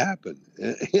that's what happened.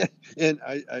 And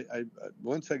I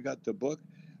once I got the book,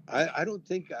 I don't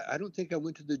think I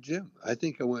went to the gym. I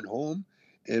think I went home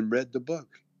and read the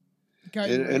book.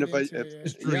 And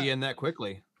just threw you in that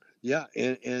quickly. Yeah,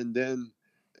 and then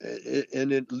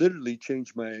it literally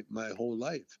changed my whole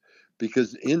life,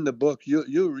 because in the book,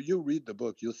 you read the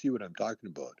book, you'll see what I'm talking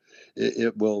about.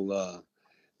 It will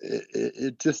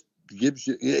it just gives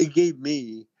you. It gave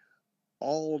me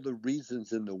all the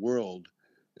reasons in the world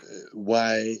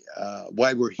why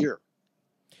we're here.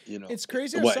 It's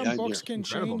crazy how some books can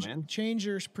change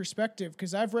your perspective,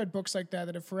 because I've read books like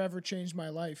that have forever changed my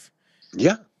life.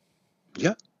 Yeah.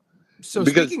 So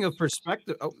speaking of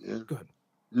perspective, go ahead.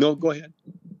 No, go ahead.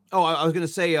 Oh, I was gonna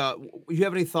say, you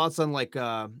have any thoughts on like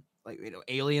like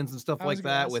aliens and stuff I was like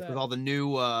gonna that ask with that. all the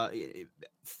new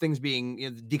things being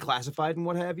declassified and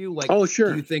what have you? Like, Oh, do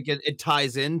sure. you think it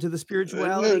ties into the No,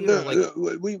 spirituality or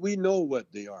like? we know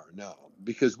what they are now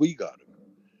because we got them.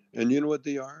 And you know what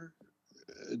they are?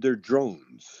 They're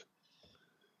drones.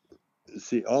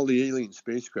 See, all the alien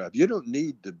spacecraft, you don't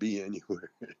need to be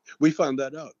anywhere. We found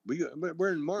that out.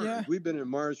 We're in Mars. Yeah. We've been in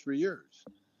Mars for years.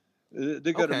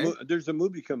 They got Okay. there's a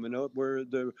movie coming out where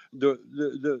the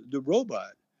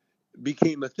robot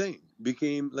became a thing,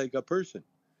 became like a person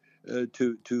to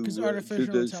Because to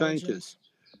artificial the scientists. intelligence.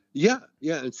 Yeah,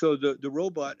 yeah, and so the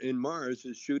robot in Mars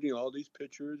is shooting all these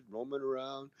pictures, roaming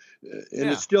around, and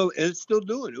Yeah. it's still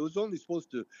doing. It was only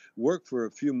supposed to work for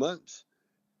a few months,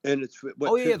 and it's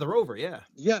Oh yeah, the rover. Yeah.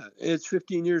 yeah, it's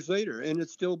 15 years later, and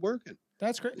it's still working.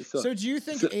 That's great. So, So, do you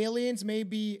think so aliens may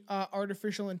be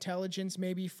artificial intelligence,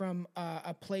 maybe from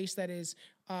a place that is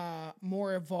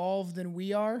more evolved than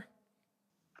we are?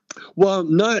 well,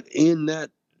 not in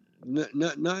that, not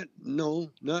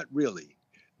no, not really,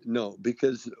 no,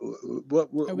 because We'd what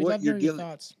love to you're hear your dealing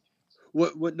thoughts.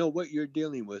 what you're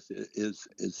dealing with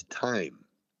is time.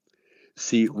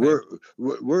 See, Okay.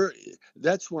 we're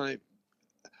that's why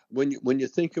when you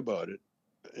think about it,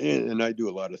 and I do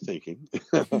a lot of thinking,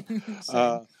 Same.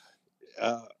 uh,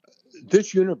 uh,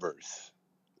 this universe,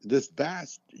 this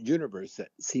vast universe that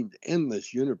seemed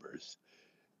endless universe,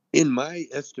 in my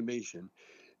estimation,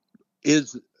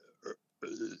 is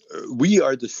we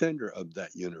are the center of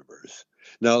that universe.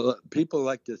 Now, people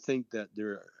like to think that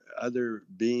there are other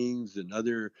beings and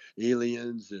other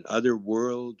aliens and other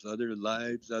worlds, other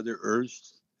lives, other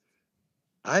Earths.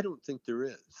 I don't think there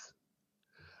is.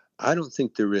 I don't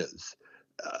think there is.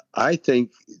 I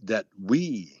think that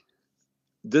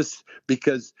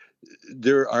because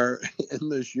there are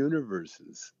endless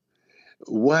universes.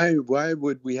 Why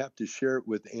would we have to share it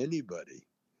with anybody?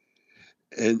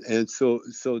 And so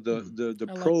the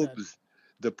I like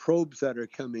that. probes that are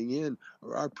coming in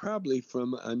are probably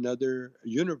from another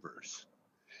universe,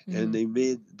 and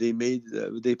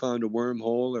Mhm. they found a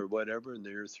wormhole or whatever, and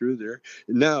they're through there.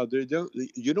 Now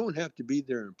you don't have to be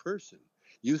there in person.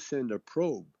 You send a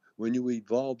probe. When you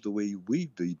evolve the way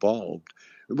we've evolved,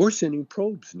 we're sending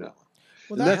probes now,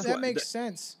 Well, and that that's Yeah. that why makes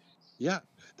sense. yeah,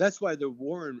 that's why the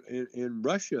war in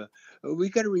Russia, we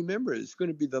got to remember it's going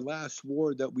to be the last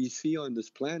war that we see on this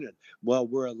planet while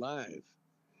we're alive,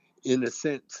 in a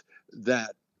sense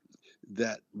that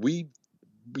we've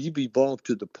evolved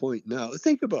to the point now.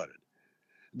 Think about it.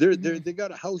 Hmm. They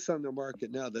got a house on the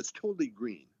market now that's totally Hmm.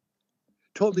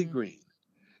 green.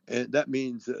 And that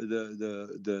means you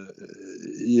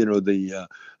know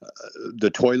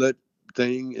the toilet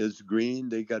thing is green.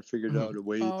 They got figured Mhm. out a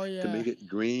way Oh to yeah. make it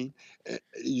green.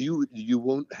 You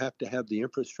won't have to have the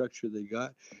infrastructure they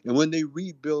got. And when they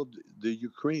rebuild the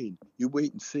Ukraine, you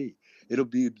wait and see. It'll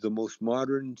be the most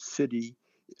modern city,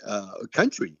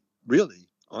 country, really,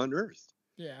 on earth,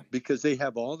 Yeah. because they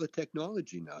have all the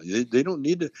technology now. They don't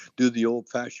need to do the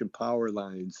old-fashioned power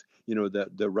lines,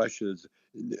 that the Russia's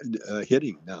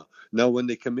hitting now. Now, when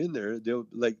they come in there, they'll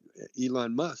like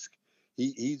Elon Musk.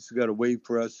 He's got a way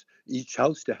for us each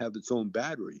house to have its own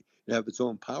battery, to have its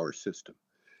own power system,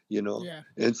 Yeah.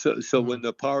 and so when Mhm.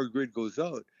 the power grid goes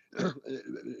out,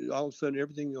 all of a sudden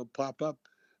everything will pop up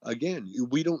again.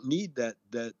 We don't need that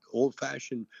old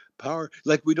fashioned power.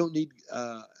 Like we don't need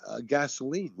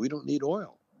gasoline. We don't need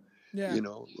oil. Yeah. You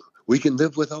know, we can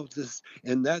live without this,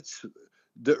 and that's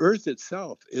the earth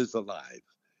itself is alive.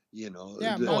 Yeah.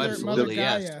 The, Oh, Mother absolutely.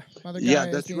 Yes. Gaia. Mother yeah, Gaia,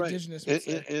 as that's the right. indigenous would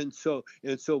say. And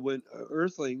so when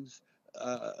earthlings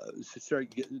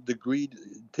the greed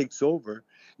takes over,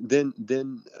 then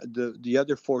the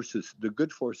other forces, the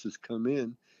good forces, come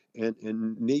in and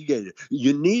negate it.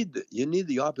 You need the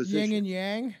Yin opposition. and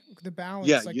yang, the Yeah, balance,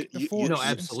 you like the you you No, Force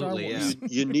you in Star absolutely. Yeah. Wars.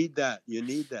 you need that. You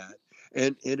need that.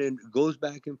 And it goes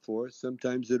back and forth.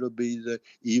 Sometimes it'll be the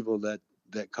evil that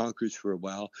conquers for a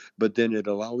while, but then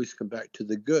it'll always come back to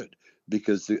the good,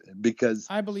 because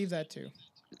I believe that too.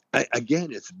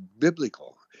 again, it's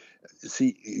biblical.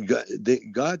 See,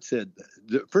 God said,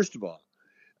 first of all,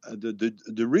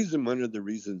 the reason, one of the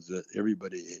reasons that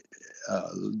everybody,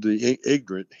 the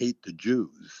ignorant, hate the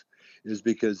Jews, is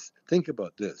because, think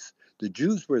about this: the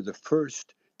Jews were the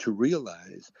first to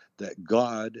realize that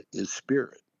God is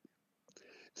spirit.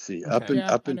 See, up Okay. and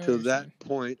Yeah, up I know what until you're that saying.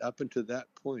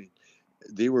 point,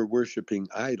 they were worshiping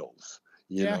idols.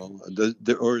 Yeah, Or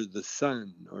the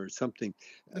sun or something,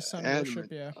 the sun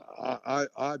worship. animate Yeah.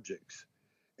 objects.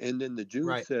 And then the Jews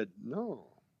Right. said, no,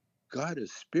 God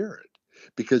is spirit,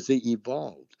 because they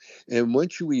evolved. And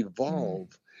once you Mm.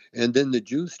 evolve, and then the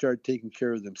Jews start taking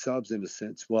care of themselves in a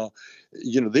sense. Well,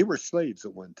 they were slaves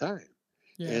at one time.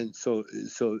 Yeah. And so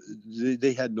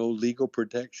they had no legal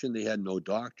protection. They had no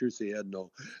doctors. They had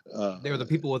no. They were the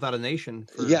people without a nation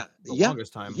for Yeah, the yeah,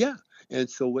 longest time. yeah. And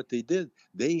so what they did,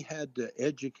 they had to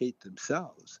educate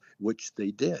themselves, which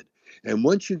they did. And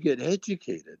once you get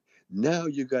educated, now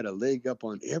you got a leg up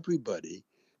on everybody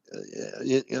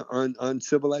on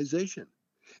civilization.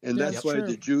 And Yeah, that's that's why true.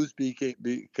 the Jews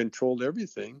controlled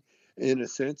everything, in a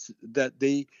sense that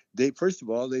they first of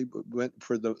all they went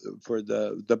for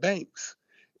the banks,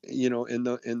 in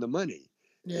the money.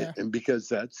 Yeah. And because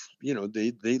that's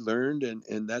they learned,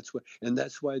 and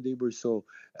that's why they were so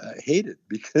hated,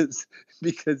 because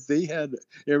they had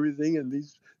everything, and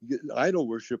these idol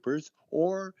worshippers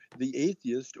or the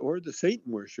atheist or the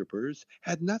Satan worshippers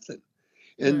had nothing.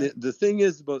 And Right. the thing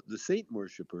is about the Satan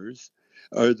worshippers,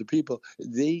 or the people,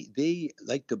 they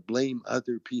like to blame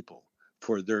other people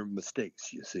for their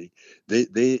mistakes. You see,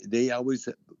 they always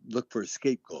look for a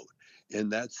scapegoat,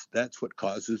 and that's what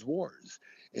causes wars.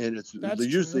 And it's That's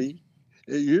usually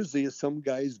it's some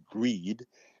guy's greed,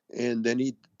 and then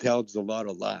he tells a lot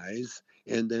of lies,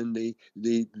 and then they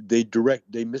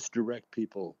misdirect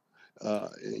people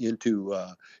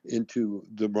into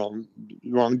the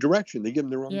wrong direction. They give them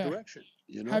the wrong Yeah. direction.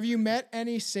 Have you met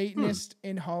any Satanists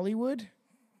in Hollywood?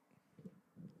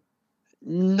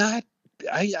 Not.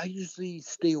 I usually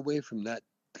stay away from that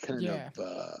kind Yeah.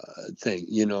 of thing. Did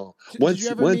you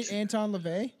ever meet Anton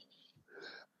LaVey?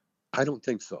 I don't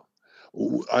think so.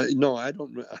 No, I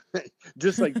don't.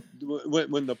 Just like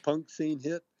when the punk scene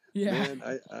hit, Yeah.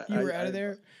 man, You were out of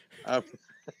there.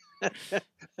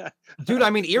 Dude,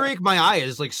 I mean, Earache My Eye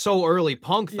is like so early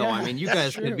punk, though. Yeah, I mean, you that's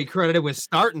guys true. could be credited with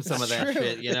starting some of That's that true.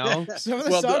 shit, you know? Some of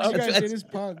the Well, songs you it's- guys did it's- is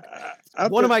punk.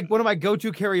 One of my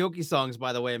go-to karaoke songs,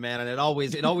 by the way, man, and it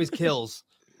always kills.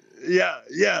 Yeah.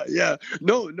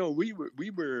 No, we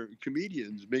were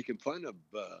comedians making fun of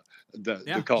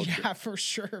the culture. Yeah, for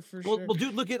sure, Well, sure.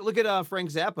 dude, look at Frank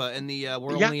Zappa and the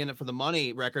 "We're Yeah. Only in It for the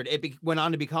Money" record. It went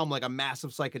on to become like a massive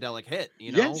psychedelic hit,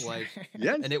 Yes. like,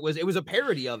 Yes. and it was a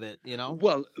parody of it,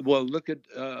 Well, look at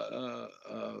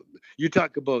you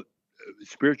talk about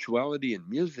spirituality and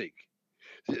music.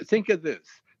 Think of this: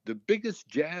 the biggest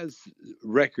jazz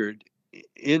record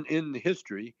in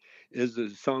history is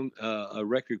a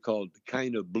record called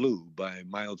 "Kind of Blue" by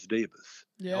Miles Davis.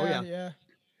 Yeah, yeah. yeah.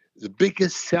 The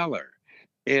biggest seller,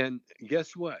 and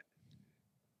guess what?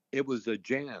 It was a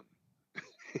jam.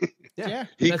 Yeah.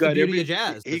 He That's got the beauty of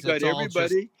jazz. He is got it's all just-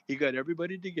 everybody. He got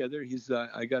everybody together. He's.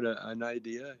 I got an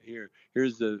idea here.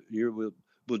 Here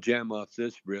we'll jam off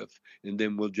this riff, and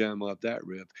then we'll jam off that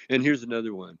riff, and here's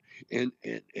another one. And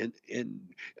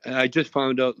I just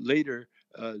found out later,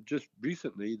 just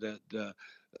recently, that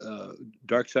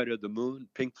Dark Side of the Moon,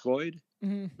 Pink Floyd,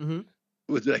 Mhm.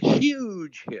 was a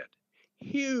huge hit,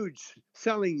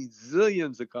 selling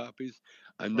zillions of copies.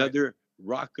 Another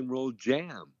rock and roll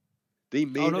jam. They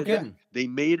made no it. kidding. They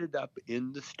made it up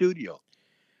in the studio.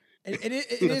 It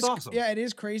That's is awesome. Yeah, it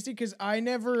is crazy because I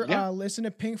never Yeah. listened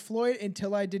to Pink Floyd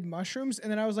until I did mushrooms,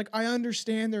 and then I was like, I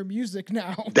understand their music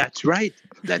now. That's right.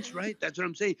 That's right. That's what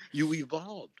I'm saying. You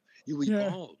evolved.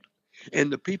 Yeah.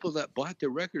 And the people that bought the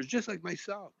records, just like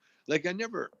myself, like I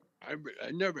never,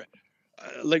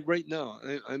 like right now,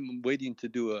 I'm waiting to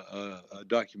do a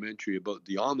documentary about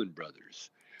the Allman Brothers.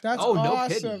 That's Oh, no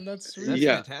awesome. kidding. That's That's sweet.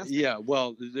 fantastic. Yeah.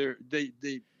 Well, they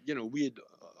we had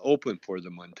opened for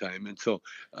them one time, and so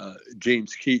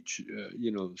James Keach,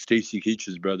 Stacy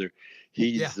Keach's brother,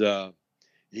 he's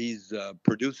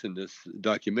producing this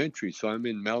documentary. So I'm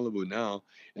in Malibu now,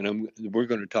 and we're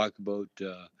going to talk about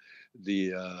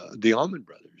the Allman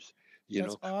Brothers.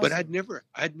 That's But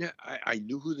awesome. I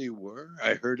knew who they were.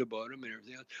 I heard about them and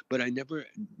everything else, but I never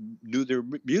knew their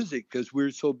music because we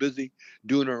were so busy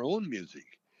doing our own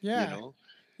music. Yeah. You know,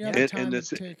 Yeah, the time and it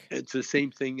take. it's the same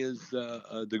thing as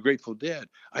the Grateful Dead.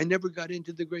 I never got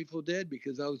into the Grateful Dead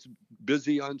because I was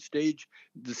busy on stage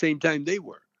the same time they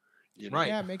were. Right.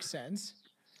 Yeah, it makes sense.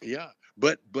 Yeah,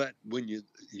 but when you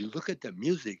look at the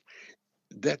music,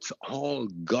 that's all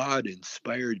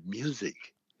God-inspired music.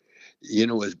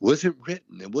 It wasn't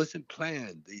written, it wasn't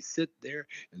planned. They sit there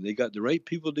and they got the right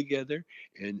people together,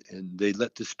 and they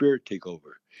let the Spirit take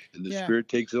over, and the Yeah. Spirit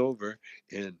takes over,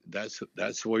 and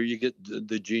that's where you get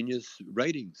the genius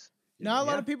writings. Not a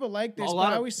lot Yeah. of people like this, A but lot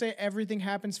I of- always say everything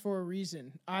happens for a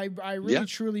reason. I really Yeah.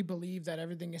 truly believe that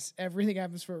everything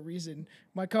happens for a reason.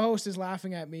 My co-host is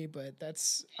laughing at me, but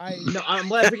that's No, I'm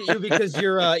laughing at you because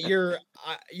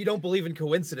you don't believe in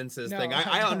coincidences No, thing. I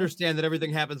I don't. understand that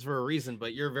everything happens for a reason,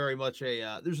 but you're very much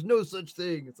a there's no such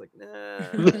thing. It's like, nah.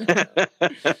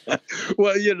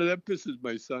 Well, that pisses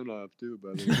my son off too,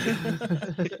 by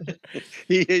the way.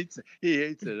 He hates it.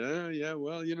 Yeah,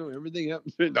 well, everything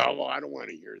happens. No, well, I don't want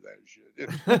to hear that shit.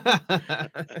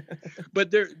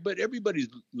 But everybody's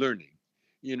learning.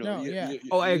 No, yeah.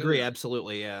 Oh, I agree.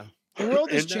 Absolutely. Yeah. The world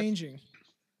is And that's- changing.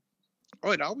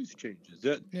 Oh, it always changes.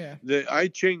 That Yeah, the I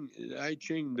Ching,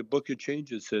 the Book of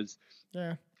Changes says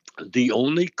yeah, the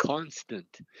only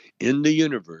constant in the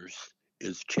universe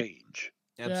is change.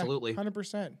 Absolutely.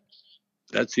 100%.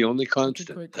 That's the only great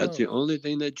constant. That's the quote. only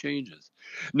thing that changes.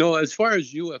 No, as far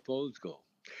as UFOs go,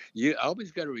 you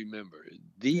always got to remember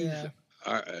these Yeah.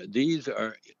 are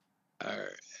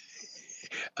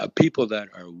people that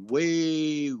are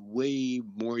way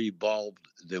more evolved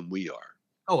than we are,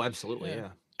 Oh, absolutely. Yeah.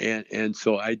 Yeah. and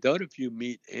so I doubt if you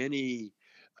meet any.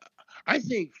 I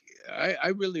think I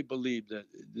really believe that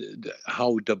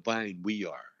how divine we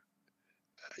are.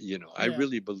 I Yeah.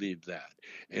 really believe that,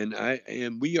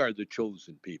 and we are the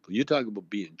chosen people. You talk about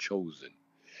being chosen.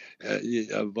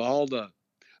 Of all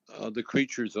the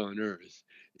creatures on earth,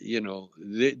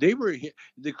 they were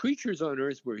the creatures on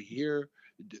earth were here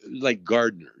like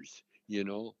gardeners.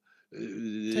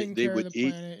 Taking They care of would the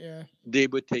eat. planet. Yeah. They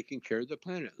were taking care of the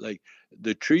planet. Like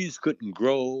the trees couldn't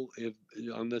grow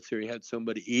unless they had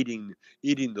somebody eating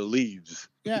the leaves.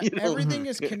 Yeah, you know? everything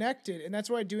is connected, and that's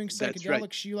why doing That's right.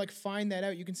 psychedelics, you like find that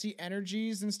out. You can see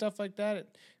energies and stuff like that.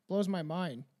 It blows my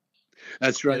mind.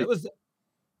 That's Yeah, right. that was.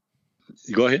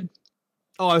 Go ahead.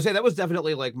 Oh, I would say that was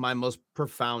definitely like my most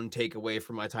profound takeaway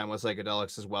from my time with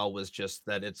psychedelics as well. Was just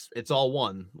that it's all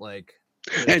one. Like,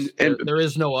 And there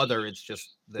is no other. It's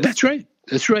just this. That's right.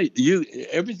 That's right.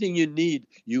 Everything you need,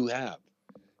 you have.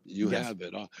 You Yes. have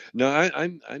it all. Now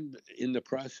I'm in the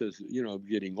process, of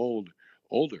getting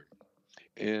older,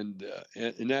 and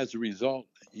as a result,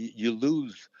 you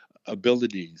lose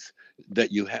abilities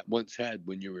that you once had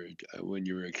when you were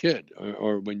a kid,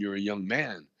 or when you were a young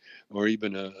man, or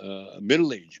even a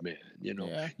middle-aged man.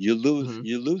 Yeah. You lose Mhm.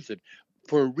 you lose it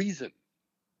for a reason.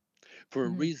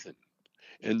 Mhm.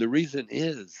 And the reason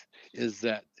is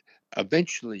that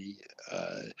eventually,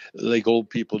 like old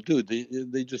people do,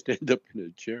 they just end up in a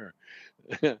chair.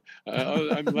 The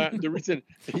reason,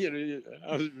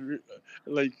 I was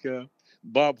like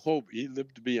Bob Hope. He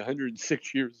lived to be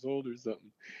 106 years old or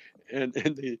something, and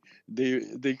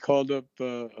they called up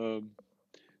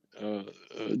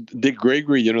Dick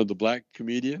Gregory, the black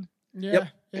comedian. Yeah.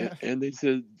 Yeah. And they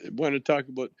said, want to talk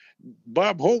about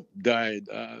Bob Hope died.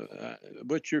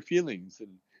 What's your feelings?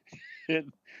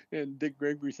 And Dick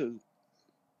Gregory says,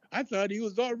 I thought he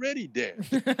was already dead.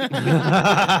 That's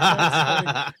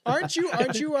funny.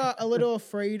 Aren't you a little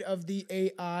afraid of the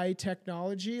AI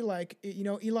technology? Like,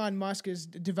 Elon Musk is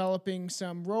developing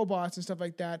some robots and stuff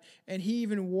like that, and he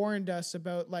even warned us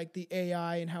about like the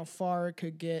AI and how far it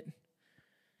could get.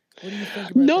 What do you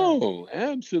think about that? No,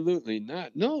 absolutely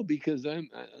not. No, because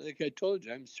like I told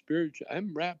you, I'm spiritual.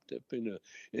 I'm wrapped up in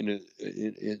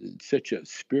such a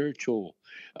spiritual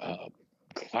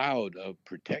cloud of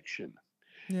protection.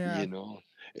 Yeah.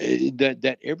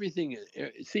 That everything.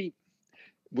 See,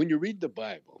 when you read the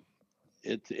Bible,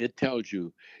 it tells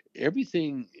you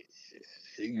everything.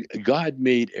 God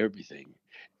made everything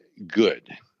good,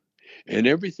 and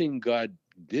everything God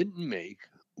didn't make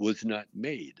was not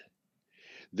made.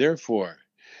 Therefore,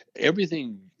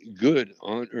 everything good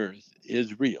on earth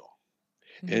is real,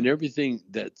 and Mhm. everything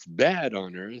that's bad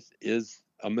on earth is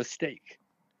a mistake.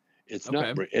 It's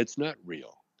Okay. not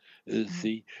real. Mm-hmm.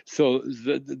 See, so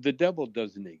the devil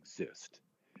doesn't exist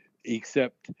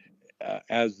except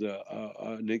as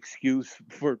an excuse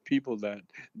for people that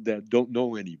don't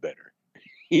know any better.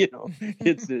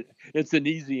 It's an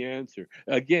easy answer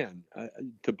again,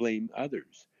 to blame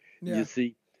others. Yeah. You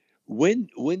see, when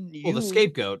Well, the you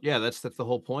scapegoat. Yeah, that's the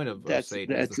whole point of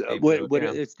Satan is the scapegoat. what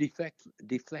Yeah. it's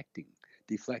deflecting.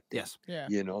 Yes. Yeah.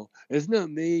 It's not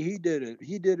me. He did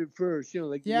it first.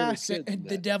 Like Yeah. little kids and The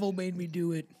that. devil made me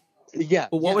do it. Yeah.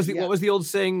 Well, what yeah, was the yeah. what was the old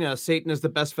saying? Satan is the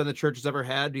best friend the church has ever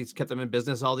had. He's kept them in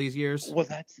business all these years. Well,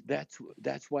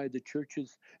 that's why the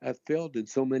churches have failed in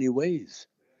so many ways.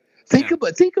 Think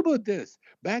about this.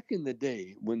 Back in the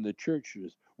day when the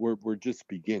churches were just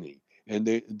beginning, and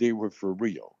they were for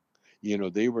real.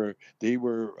 They were they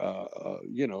were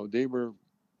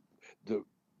the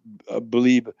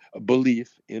belief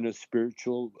in a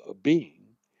spiritual being,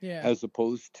 Yeah. as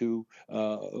opposed to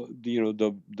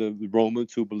the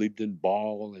Romans who believed in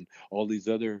Baal and all these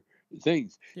other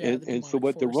things. Yeah, And the and so demonic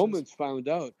what the forces. Romans found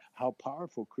out how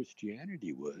powerful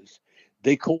Christianity was,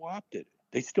 they co-opted it,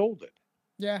 they stole it,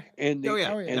 Yeah. and Oh they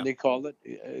yeah. Oh yeah. and they call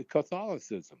it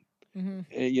Catholicism. Mm-hmm.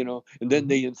 And then Mhm.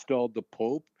 they installed the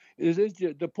Pope.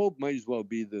 The Pope might as well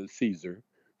be the Caesar,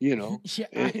 Yeah,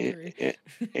 I agree.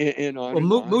 and on Well,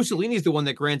 and on. Mussolini's the one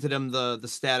that granted him the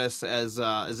status as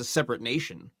a separate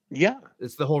nation. Yeah,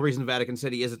 It's the whole reason Vatican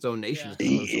City is its own nation Yeah. is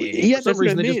because of Mussolini. yeah, For some that's what I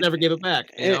reason, they just mean. never gave it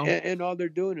back. You know? And all they're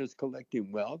doing is collecting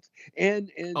wealth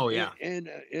and and Oh and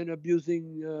yeah. and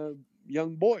abusing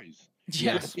young boys.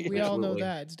 Yes, we all know absolutely.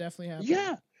 that. It's definitely happening.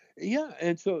 Yeah, yeah.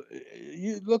 And so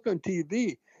you look on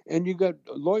TV and you got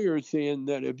lawyers saying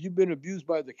that if you've been abused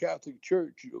by the Catholic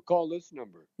Church, you call this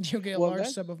number. You'll get a Well, large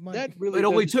sum of money. that really It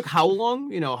only doesn't. took how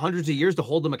long? Hundreds of years to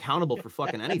hold them accountable for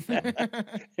fucking anything.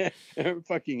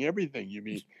 Fucking everything, you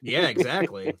mean? Yeah,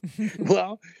 exactly.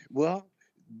 well,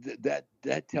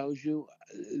 that tells you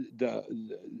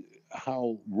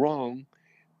how wrong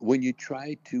when you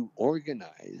try to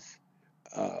organize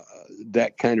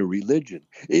that kind of religion.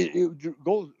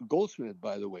 Goldsmith,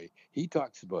 by the way, he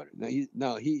talks about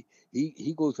it.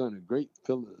 He goes on a great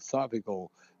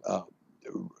philosophical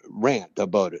rant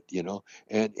about it,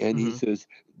 and he Mhm. says,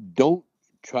 don't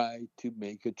try to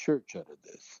make a church out of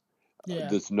this. Yeah.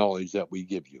 This knowledge that we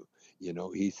give you.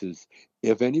 He says,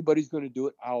 if anybody's going to do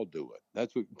it, I'll do it.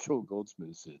 That's what Joe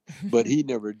Goldsmith said. But he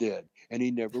never did, and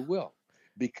he never will,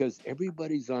 because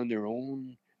everybody's on their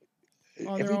own.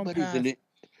 On their own path.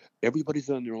 Everybody's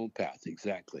on their own path,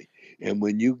 exactly. And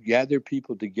when you gather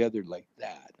people together like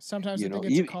that, Sometimes you I know,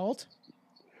 think it's a you- cult.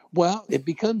 well, it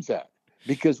becomes that,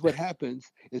 because what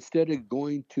happens, instead of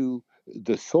going to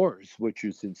the source, which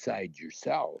is inside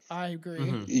yourself, I agree.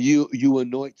 Mhm. you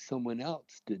anoint someone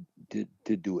else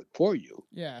to do it for you.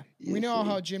 Yeah. You We know see.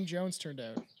 how Jim Jones turned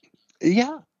out.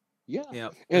 Yeah, Yeah,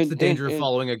 that's and the danger and, of and,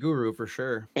 following a guru for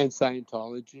sure. and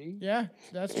Scientology, Yeah,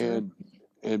 that's true.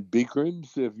 and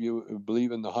Bikrams, if you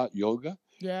believe in the hot yoga.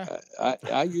 Yeah.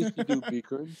 I used to do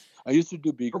Bikrams. I used to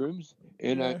do Bikrams,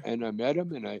 and Yeah. I met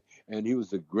him, and he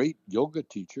was a great yoga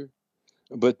teacher.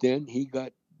 But then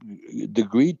the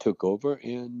greed took over,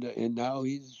 and now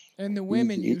And the he's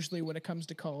women usually when it comes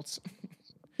to cults.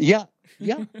 yeah,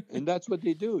 and that's what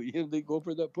they do. They go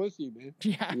for that pussy, man.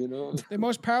 Yeah. You know. The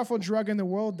most powerful drug in the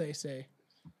world, they say.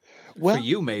 Well, For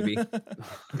you, maybe.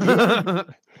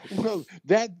 well,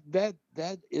 that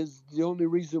is the only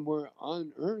reason we're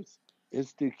on Earth,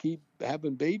 is to keep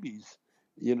having babies.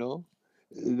 You know,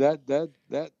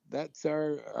 that's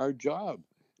our job.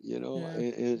 Yeah.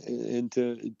 And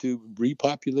to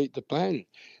repopulate the planet.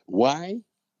 Why?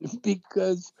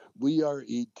 Because we are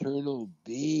eternal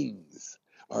beings.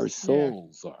 Our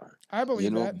souls are. I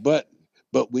believe that.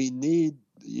 But we need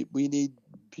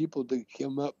people to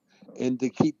come up and to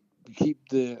keep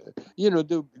the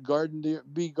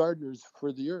be gardeners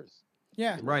for the earth.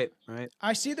 Yeah. Right.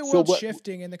 I see the So world what-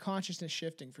 shifting and the consciousness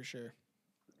shifting for sure.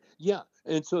 Yeah,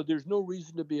 and so there's no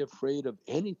reason to be afraid of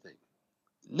anything.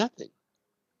 Nothing.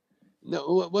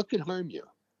 No, what can harm you?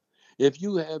 If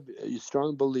you have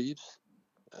strong beliefs,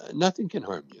 nothing can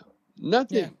harm you.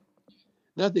 Nothing.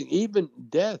 Nothing. Even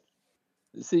death.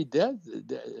 See, death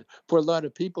for a lot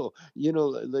of people, they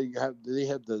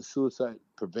have the suicide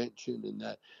prevention and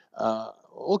that.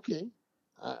 Okay,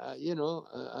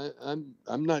 I'm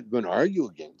not going to argue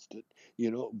against it,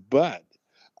 but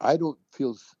I don't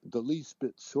feel the least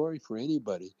bit sorry for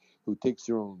anybody who takes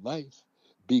their own life,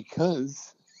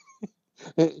 because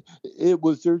it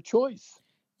was their choice.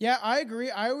 Yeah, I agree.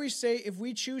 I always say if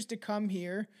we choose to come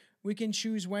here, we can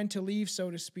choose when to leave, so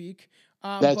to speak.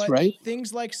 That's but right.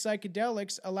 Things like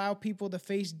psychedelics allow people to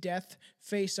face death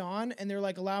face on, and they're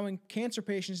like allowing cancer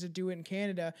patients to do it in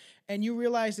Canada. And you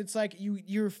realize it's like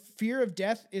your fear of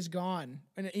death is gone,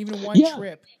 and even one Yeah.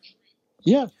 trip.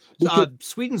 Yeah.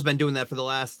 Sweden's been doing that for the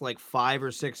last like 5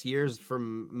 or 6 years,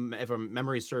 from if my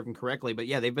memory's serving correctly. But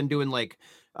yeah, they've been doing like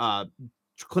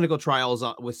clinical trials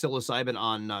with psilocybin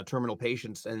on terminal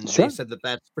patients, and Sure. they said that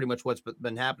that's pretty much what's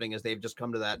been happening, is they've just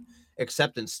come to that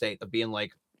acceptance state of being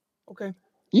like, okay,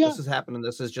 Yeah. this is happening.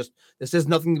 This is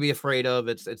nothing to be afraid of.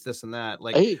 It's this and that.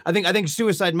 Like, Hey. I think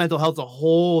suicide, mental health's a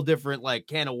whole different like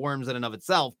can of worms in and of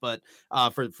itself. But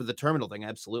for the terminal thing,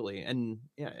 absolutely. And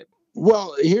yeah,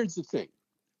 Well, here's the thing.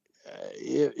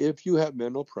 If you have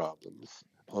mental problems,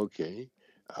 okay,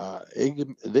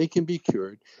 they can be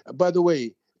cured. By the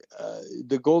way,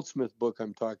 the Goldsmith book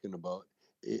I'm talking about,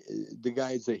 the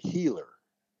guy's a healer.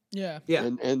 Yeah. Yeah.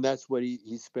 And that's what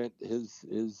he spent his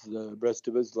rest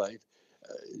of his life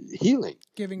healing.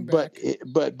 Giving But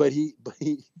back. but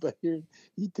here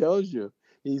he tells you,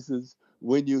 he says,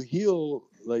 when you heal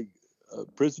like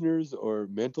prisoners or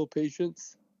mental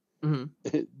patients, Hmm.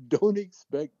 don't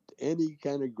expect any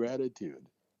kind of gratitude.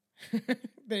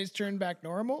 They just turn back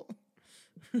normal.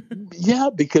 Yeah,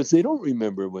 because they don't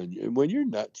remember when you're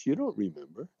nuts. You don't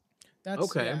remember. That's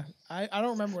Okay. yeah. I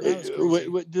don't remember when I was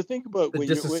crazy. To think about The when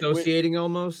you're disassociating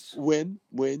almost. when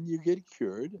you get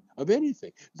cured of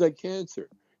anything, it's like cancer.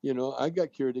 I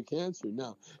got cured of cancer.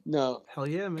 Now, Hell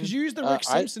yeah, man. Because you used the Rick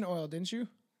I Simpson oil, didn't you?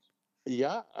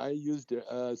 yeah, I used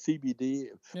CBD,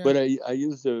 Yeah. but I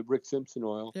used the Rick Simpson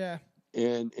oil, Yeah.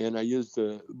 and I used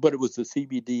but it was the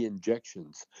CBD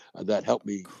injections that helped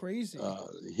me Crazy.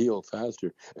 heal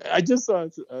faster. I just saw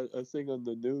a thing on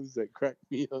the news that cracked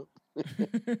me up.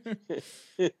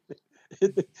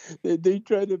 they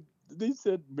tried to. They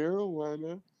said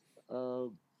marijuana. Uh,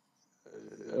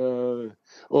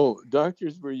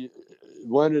 doctors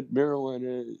wanted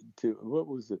marijuana to. What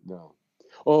was it now?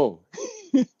 Oh,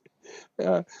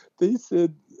 uh, they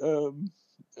said.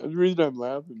 The reason I'm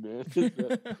laughing, man, is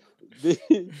that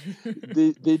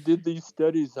they did these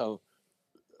studies how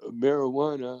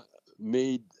marijuana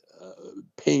made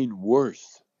pain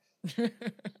worse.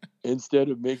 Instead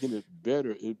of making it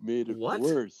better, it made it What?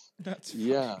 worse. That's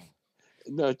Yeah.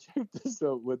 Now check this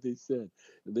out. What they said.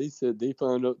 They said they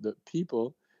found out that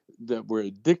people that were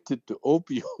addicted to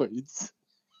opioids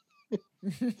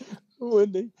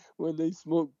when they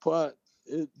smoked pot,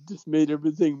 it just made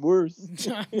everything worse.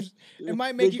 It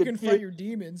might They make you could confront your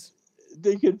demons.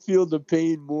 They could feel the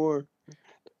pain more.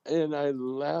 And I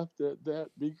laughed at that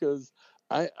because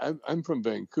I'm from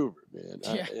Vancouver, man.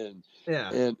 Yeah.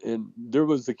 Yeah. And there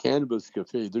was the Cannabis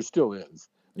Cafe. There still is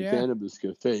the Yeah. Cannabis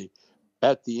Cafe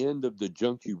at the end of the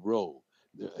Junkie Row.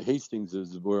 Hastings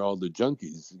is where all the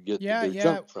junkies get Yeah. their Yeah.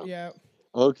 junk from. Yeah.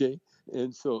 Okay,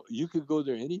 and so you could go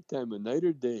there anytime of night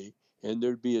or day, and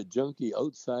there'd be a junkie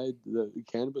outside the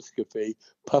Cannabis Cafe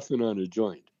puffing on a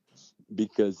joint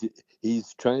because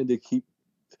he's trying to keep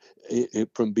it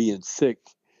from being sick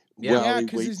Yeah. Yeah, while he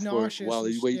 'cause he's waits for nauseous while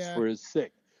and he waits yeah. for his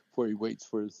sick before he waits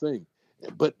for his thing.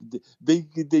 But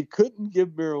they couldn't give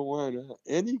marijuana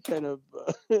any kind of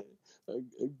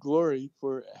glory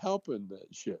for helping that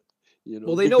shit,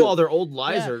 Well, they know because all their old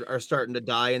lies Yeah. are starting to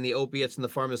die, and the opiates and the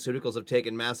pharmaceuticals have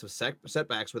taken massive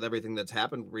setbacks with everything that's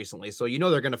happened recently. So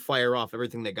they're going to fire off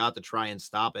everything they got to try and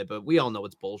stop it. But we all know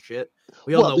it's bullshit.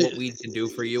 We all well, know what weed can do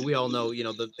for you. We all know,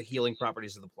 the healing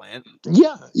properties of the plant.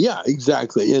 yeah,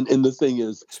 exactly. And the thing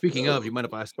is, Speaking of, do you mind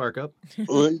if I spark up?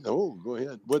 no, go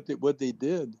ahead. What they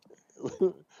did,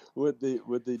 what they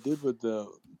did with the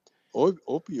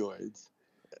opioids,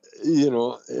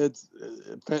 it's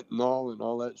fentanyl and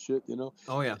all that shit.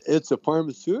 Oh yeah. It's the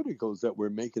pharmaceuticals that were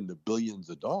making the billions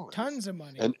of dollars. Tons of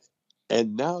money.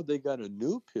 And now they got a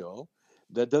new pill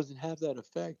that doesn't have that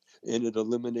effect, and it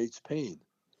eliminates pain.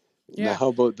 Now, Yeah. how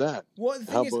about that? Well,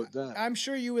 the How thing is, about that? I'm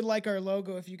sure you would like our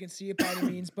logo if you can see it by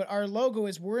any means, but our logo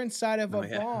is we're inside of a Oh,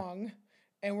 yeah. bong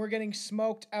and we're getting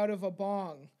smoked out of a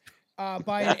bong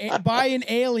by an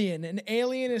alien. An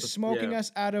alien is smoking Yeah.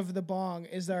 us out of the bong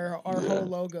is our whole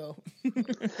logo.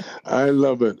 I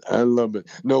love it. I love it.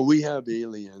 No, we have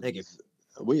aliens. Thank you.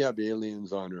 We have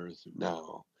aliens on Earth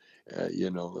now.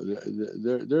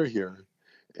 They're here,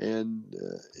 and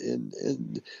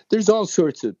there's all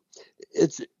sorts of.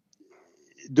 It's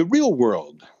the real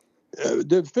world.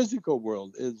 The physical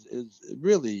world is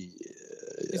really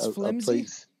It's a flimsy?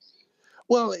 place.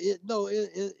 Well,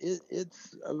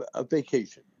 it's a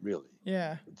vacation, really,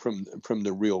 Yeah. from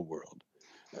the real world.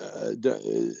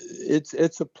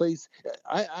 It's a place.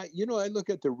 I look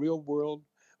at the real world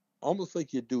almost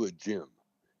like you do a gym.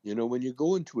 When you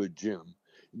go into a gym,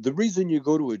 the reason you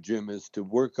go to a gym is to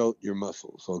work out your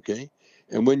muscles, okay?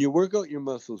 And when you work out your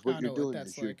muscles, I what don't you're know what doing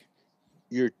that's is like.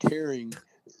 you're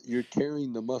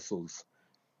tearing the muscles.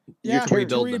 Yeah, to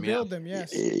rebuild to them, yeah. rebuild them,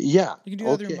 yes. Yeah. You can do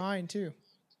that with Okay. your mind too.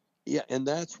 Yeah, and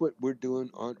that's what we're doing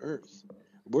on Earth.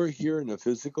 We're here in a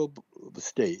physical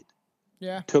state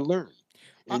Yeah. to learn,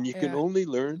 and you can yeah. only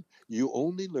learn. You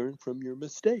only learn from your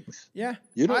mistakes. Yeah.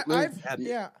 You don't learn.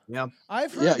 Yeah.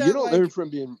 I've heard Yeah, that you don't learn like from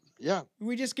being. Yeah,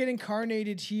 we just get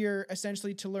incarnated here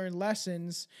essentially to learn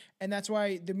lessons, and that's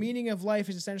why the meaning of life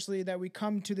is essentially that we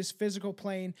come to this physical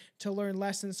plane to learn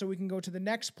lessons so we can go to the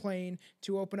next plane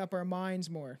to open up our minds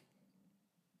more.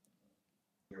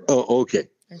 Oh, okay.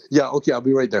 Yeah, okay. I'll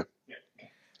be right there.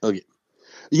 Okay.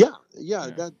 Yeah. Yeah.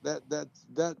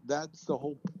 That's the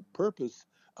whole purpose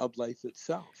of life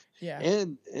itself. Yeah.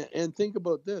 And think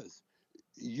about this.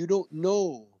 You don't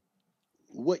know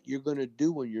what you're going to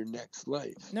do in your next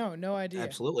life. No idea.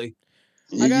 Absolutely.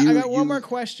 I got one You- more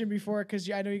question before, because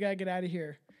I know you gotta get out of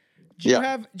here. Do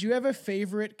you have a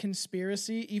favorite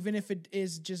conspiracy, even if it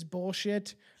is just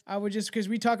bullshit? I would just, because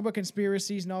we talk about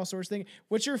conspiracies and all sorts of things.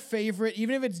 What's your favorite,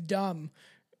 even if it's dumb,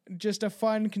 just a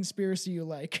fun conspiracy you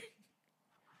like?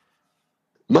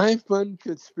 My fun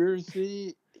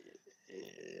conspiracy,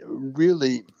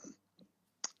 really,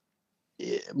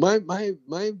 my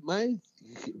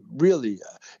really,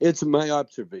 it's my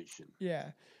observation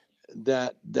Yeah.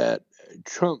 that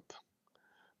Trump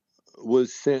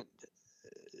was sent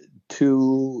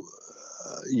to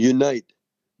unite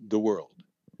the world,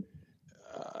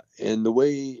 and the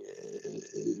way,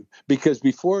 because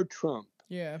before Trump,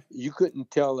 Yeah. you couldn't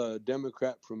tell a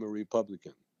Democrat from a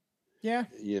Republican. Yeah.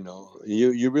 You know,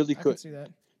 you really I can could, see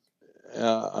that.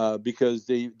 because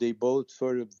they both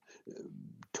sort of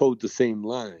towed the same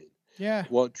line. Yeah.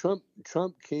 Well, Trump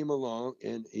came along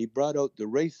and he brought out the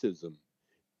racism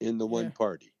in the one Yeah.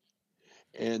 party,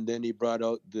 and then he brought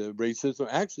out the racism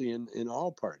actually in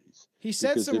all parties. He said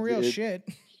Because some if real it- shit.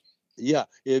 Yeah,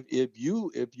 if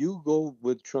you go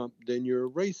with Trump, then you're a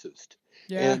racist.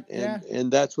 Yeah.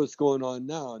 And that's what's going on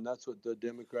now, and that's what the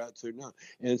Democrats are now.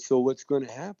 And so what's going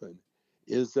to happen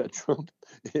is that Trump,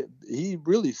 he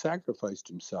really sacrificed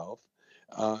himself,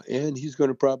 and he's going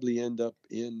to probably end up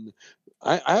in.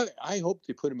 I hope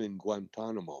they put him in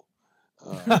Guantanamo,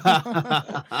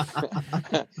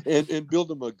 and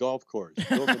build him a golf course,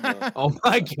 build him Oh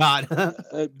my God.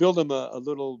 build him a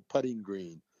little putting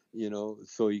green,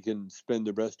 so he can spend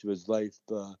the rest of his life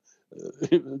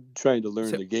trying to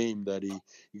learn the game that he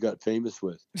got famous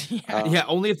with. Yeah,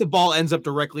 only if the ball ends up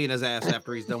directly in his ass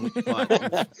after he's done with the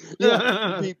putt.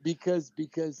 Yeah,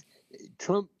 because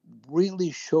Trump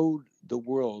really showed the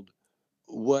world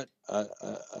what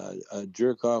a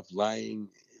jerk off, lying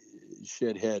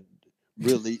shithead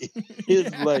really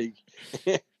is like.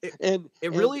 and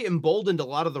It really emboldened a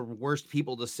lot of the worst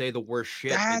people to say the worst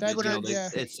shit. That's what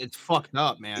It's fucked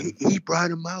up, man. he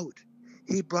brought him out.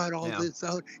 He brought all Yeah. this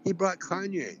out. He brought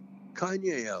Kanye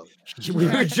out. We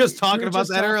were just talking were about just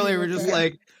that talking earlier. We're about just that.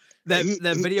 like that He-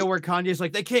 video where Kanye's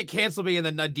like, they can't cancel me, and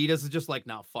then Adidas is just like,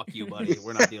 no, fuck you, buddy.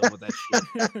 We're not dealing with that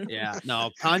shit. Yeah, no,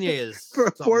 Kanye is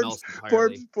something else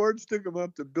entirely. Forbes took him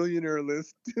up the billionaire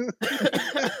list.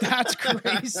 That's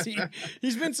crazy.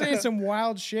 He's been saying some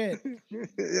wild shit.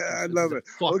 Yeah, I love it.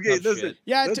 Fucked Okay, up listen. shit.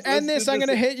 Yeah, Let's- to end let's this, do I'm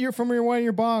gonna this- hit you from one of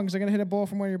your bongs. I'm gonna hit a ball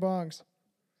from one of your bongs.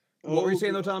 What were you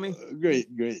saying though, Tommy?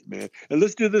 Great, man. And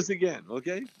let's do this again,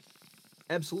 okay?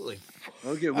 Absolutely.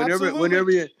 Okay. Absolutely.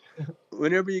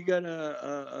 Whenever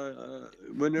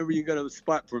you got a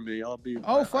spot for me, I'll be.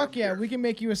 Oh fuck yeah, we can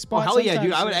make you a Oh spot. hell yeah,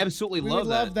 dude! sometime I would soon. absolutely We love would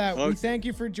love that. We Okay. thank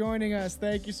you for joining us.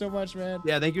 Thank you so much, man.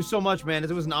 Yeah, thank you so much, man. It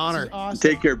was an This honor. is awesome.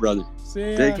 Take care, brother.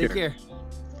 See ya. Take Take care.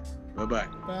 Bye bye.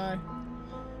 Bye.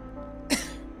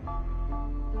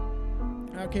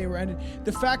 Okay, we're ending.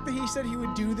 The fact that he said he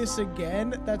would do this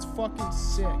again, that's fucking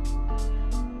sick.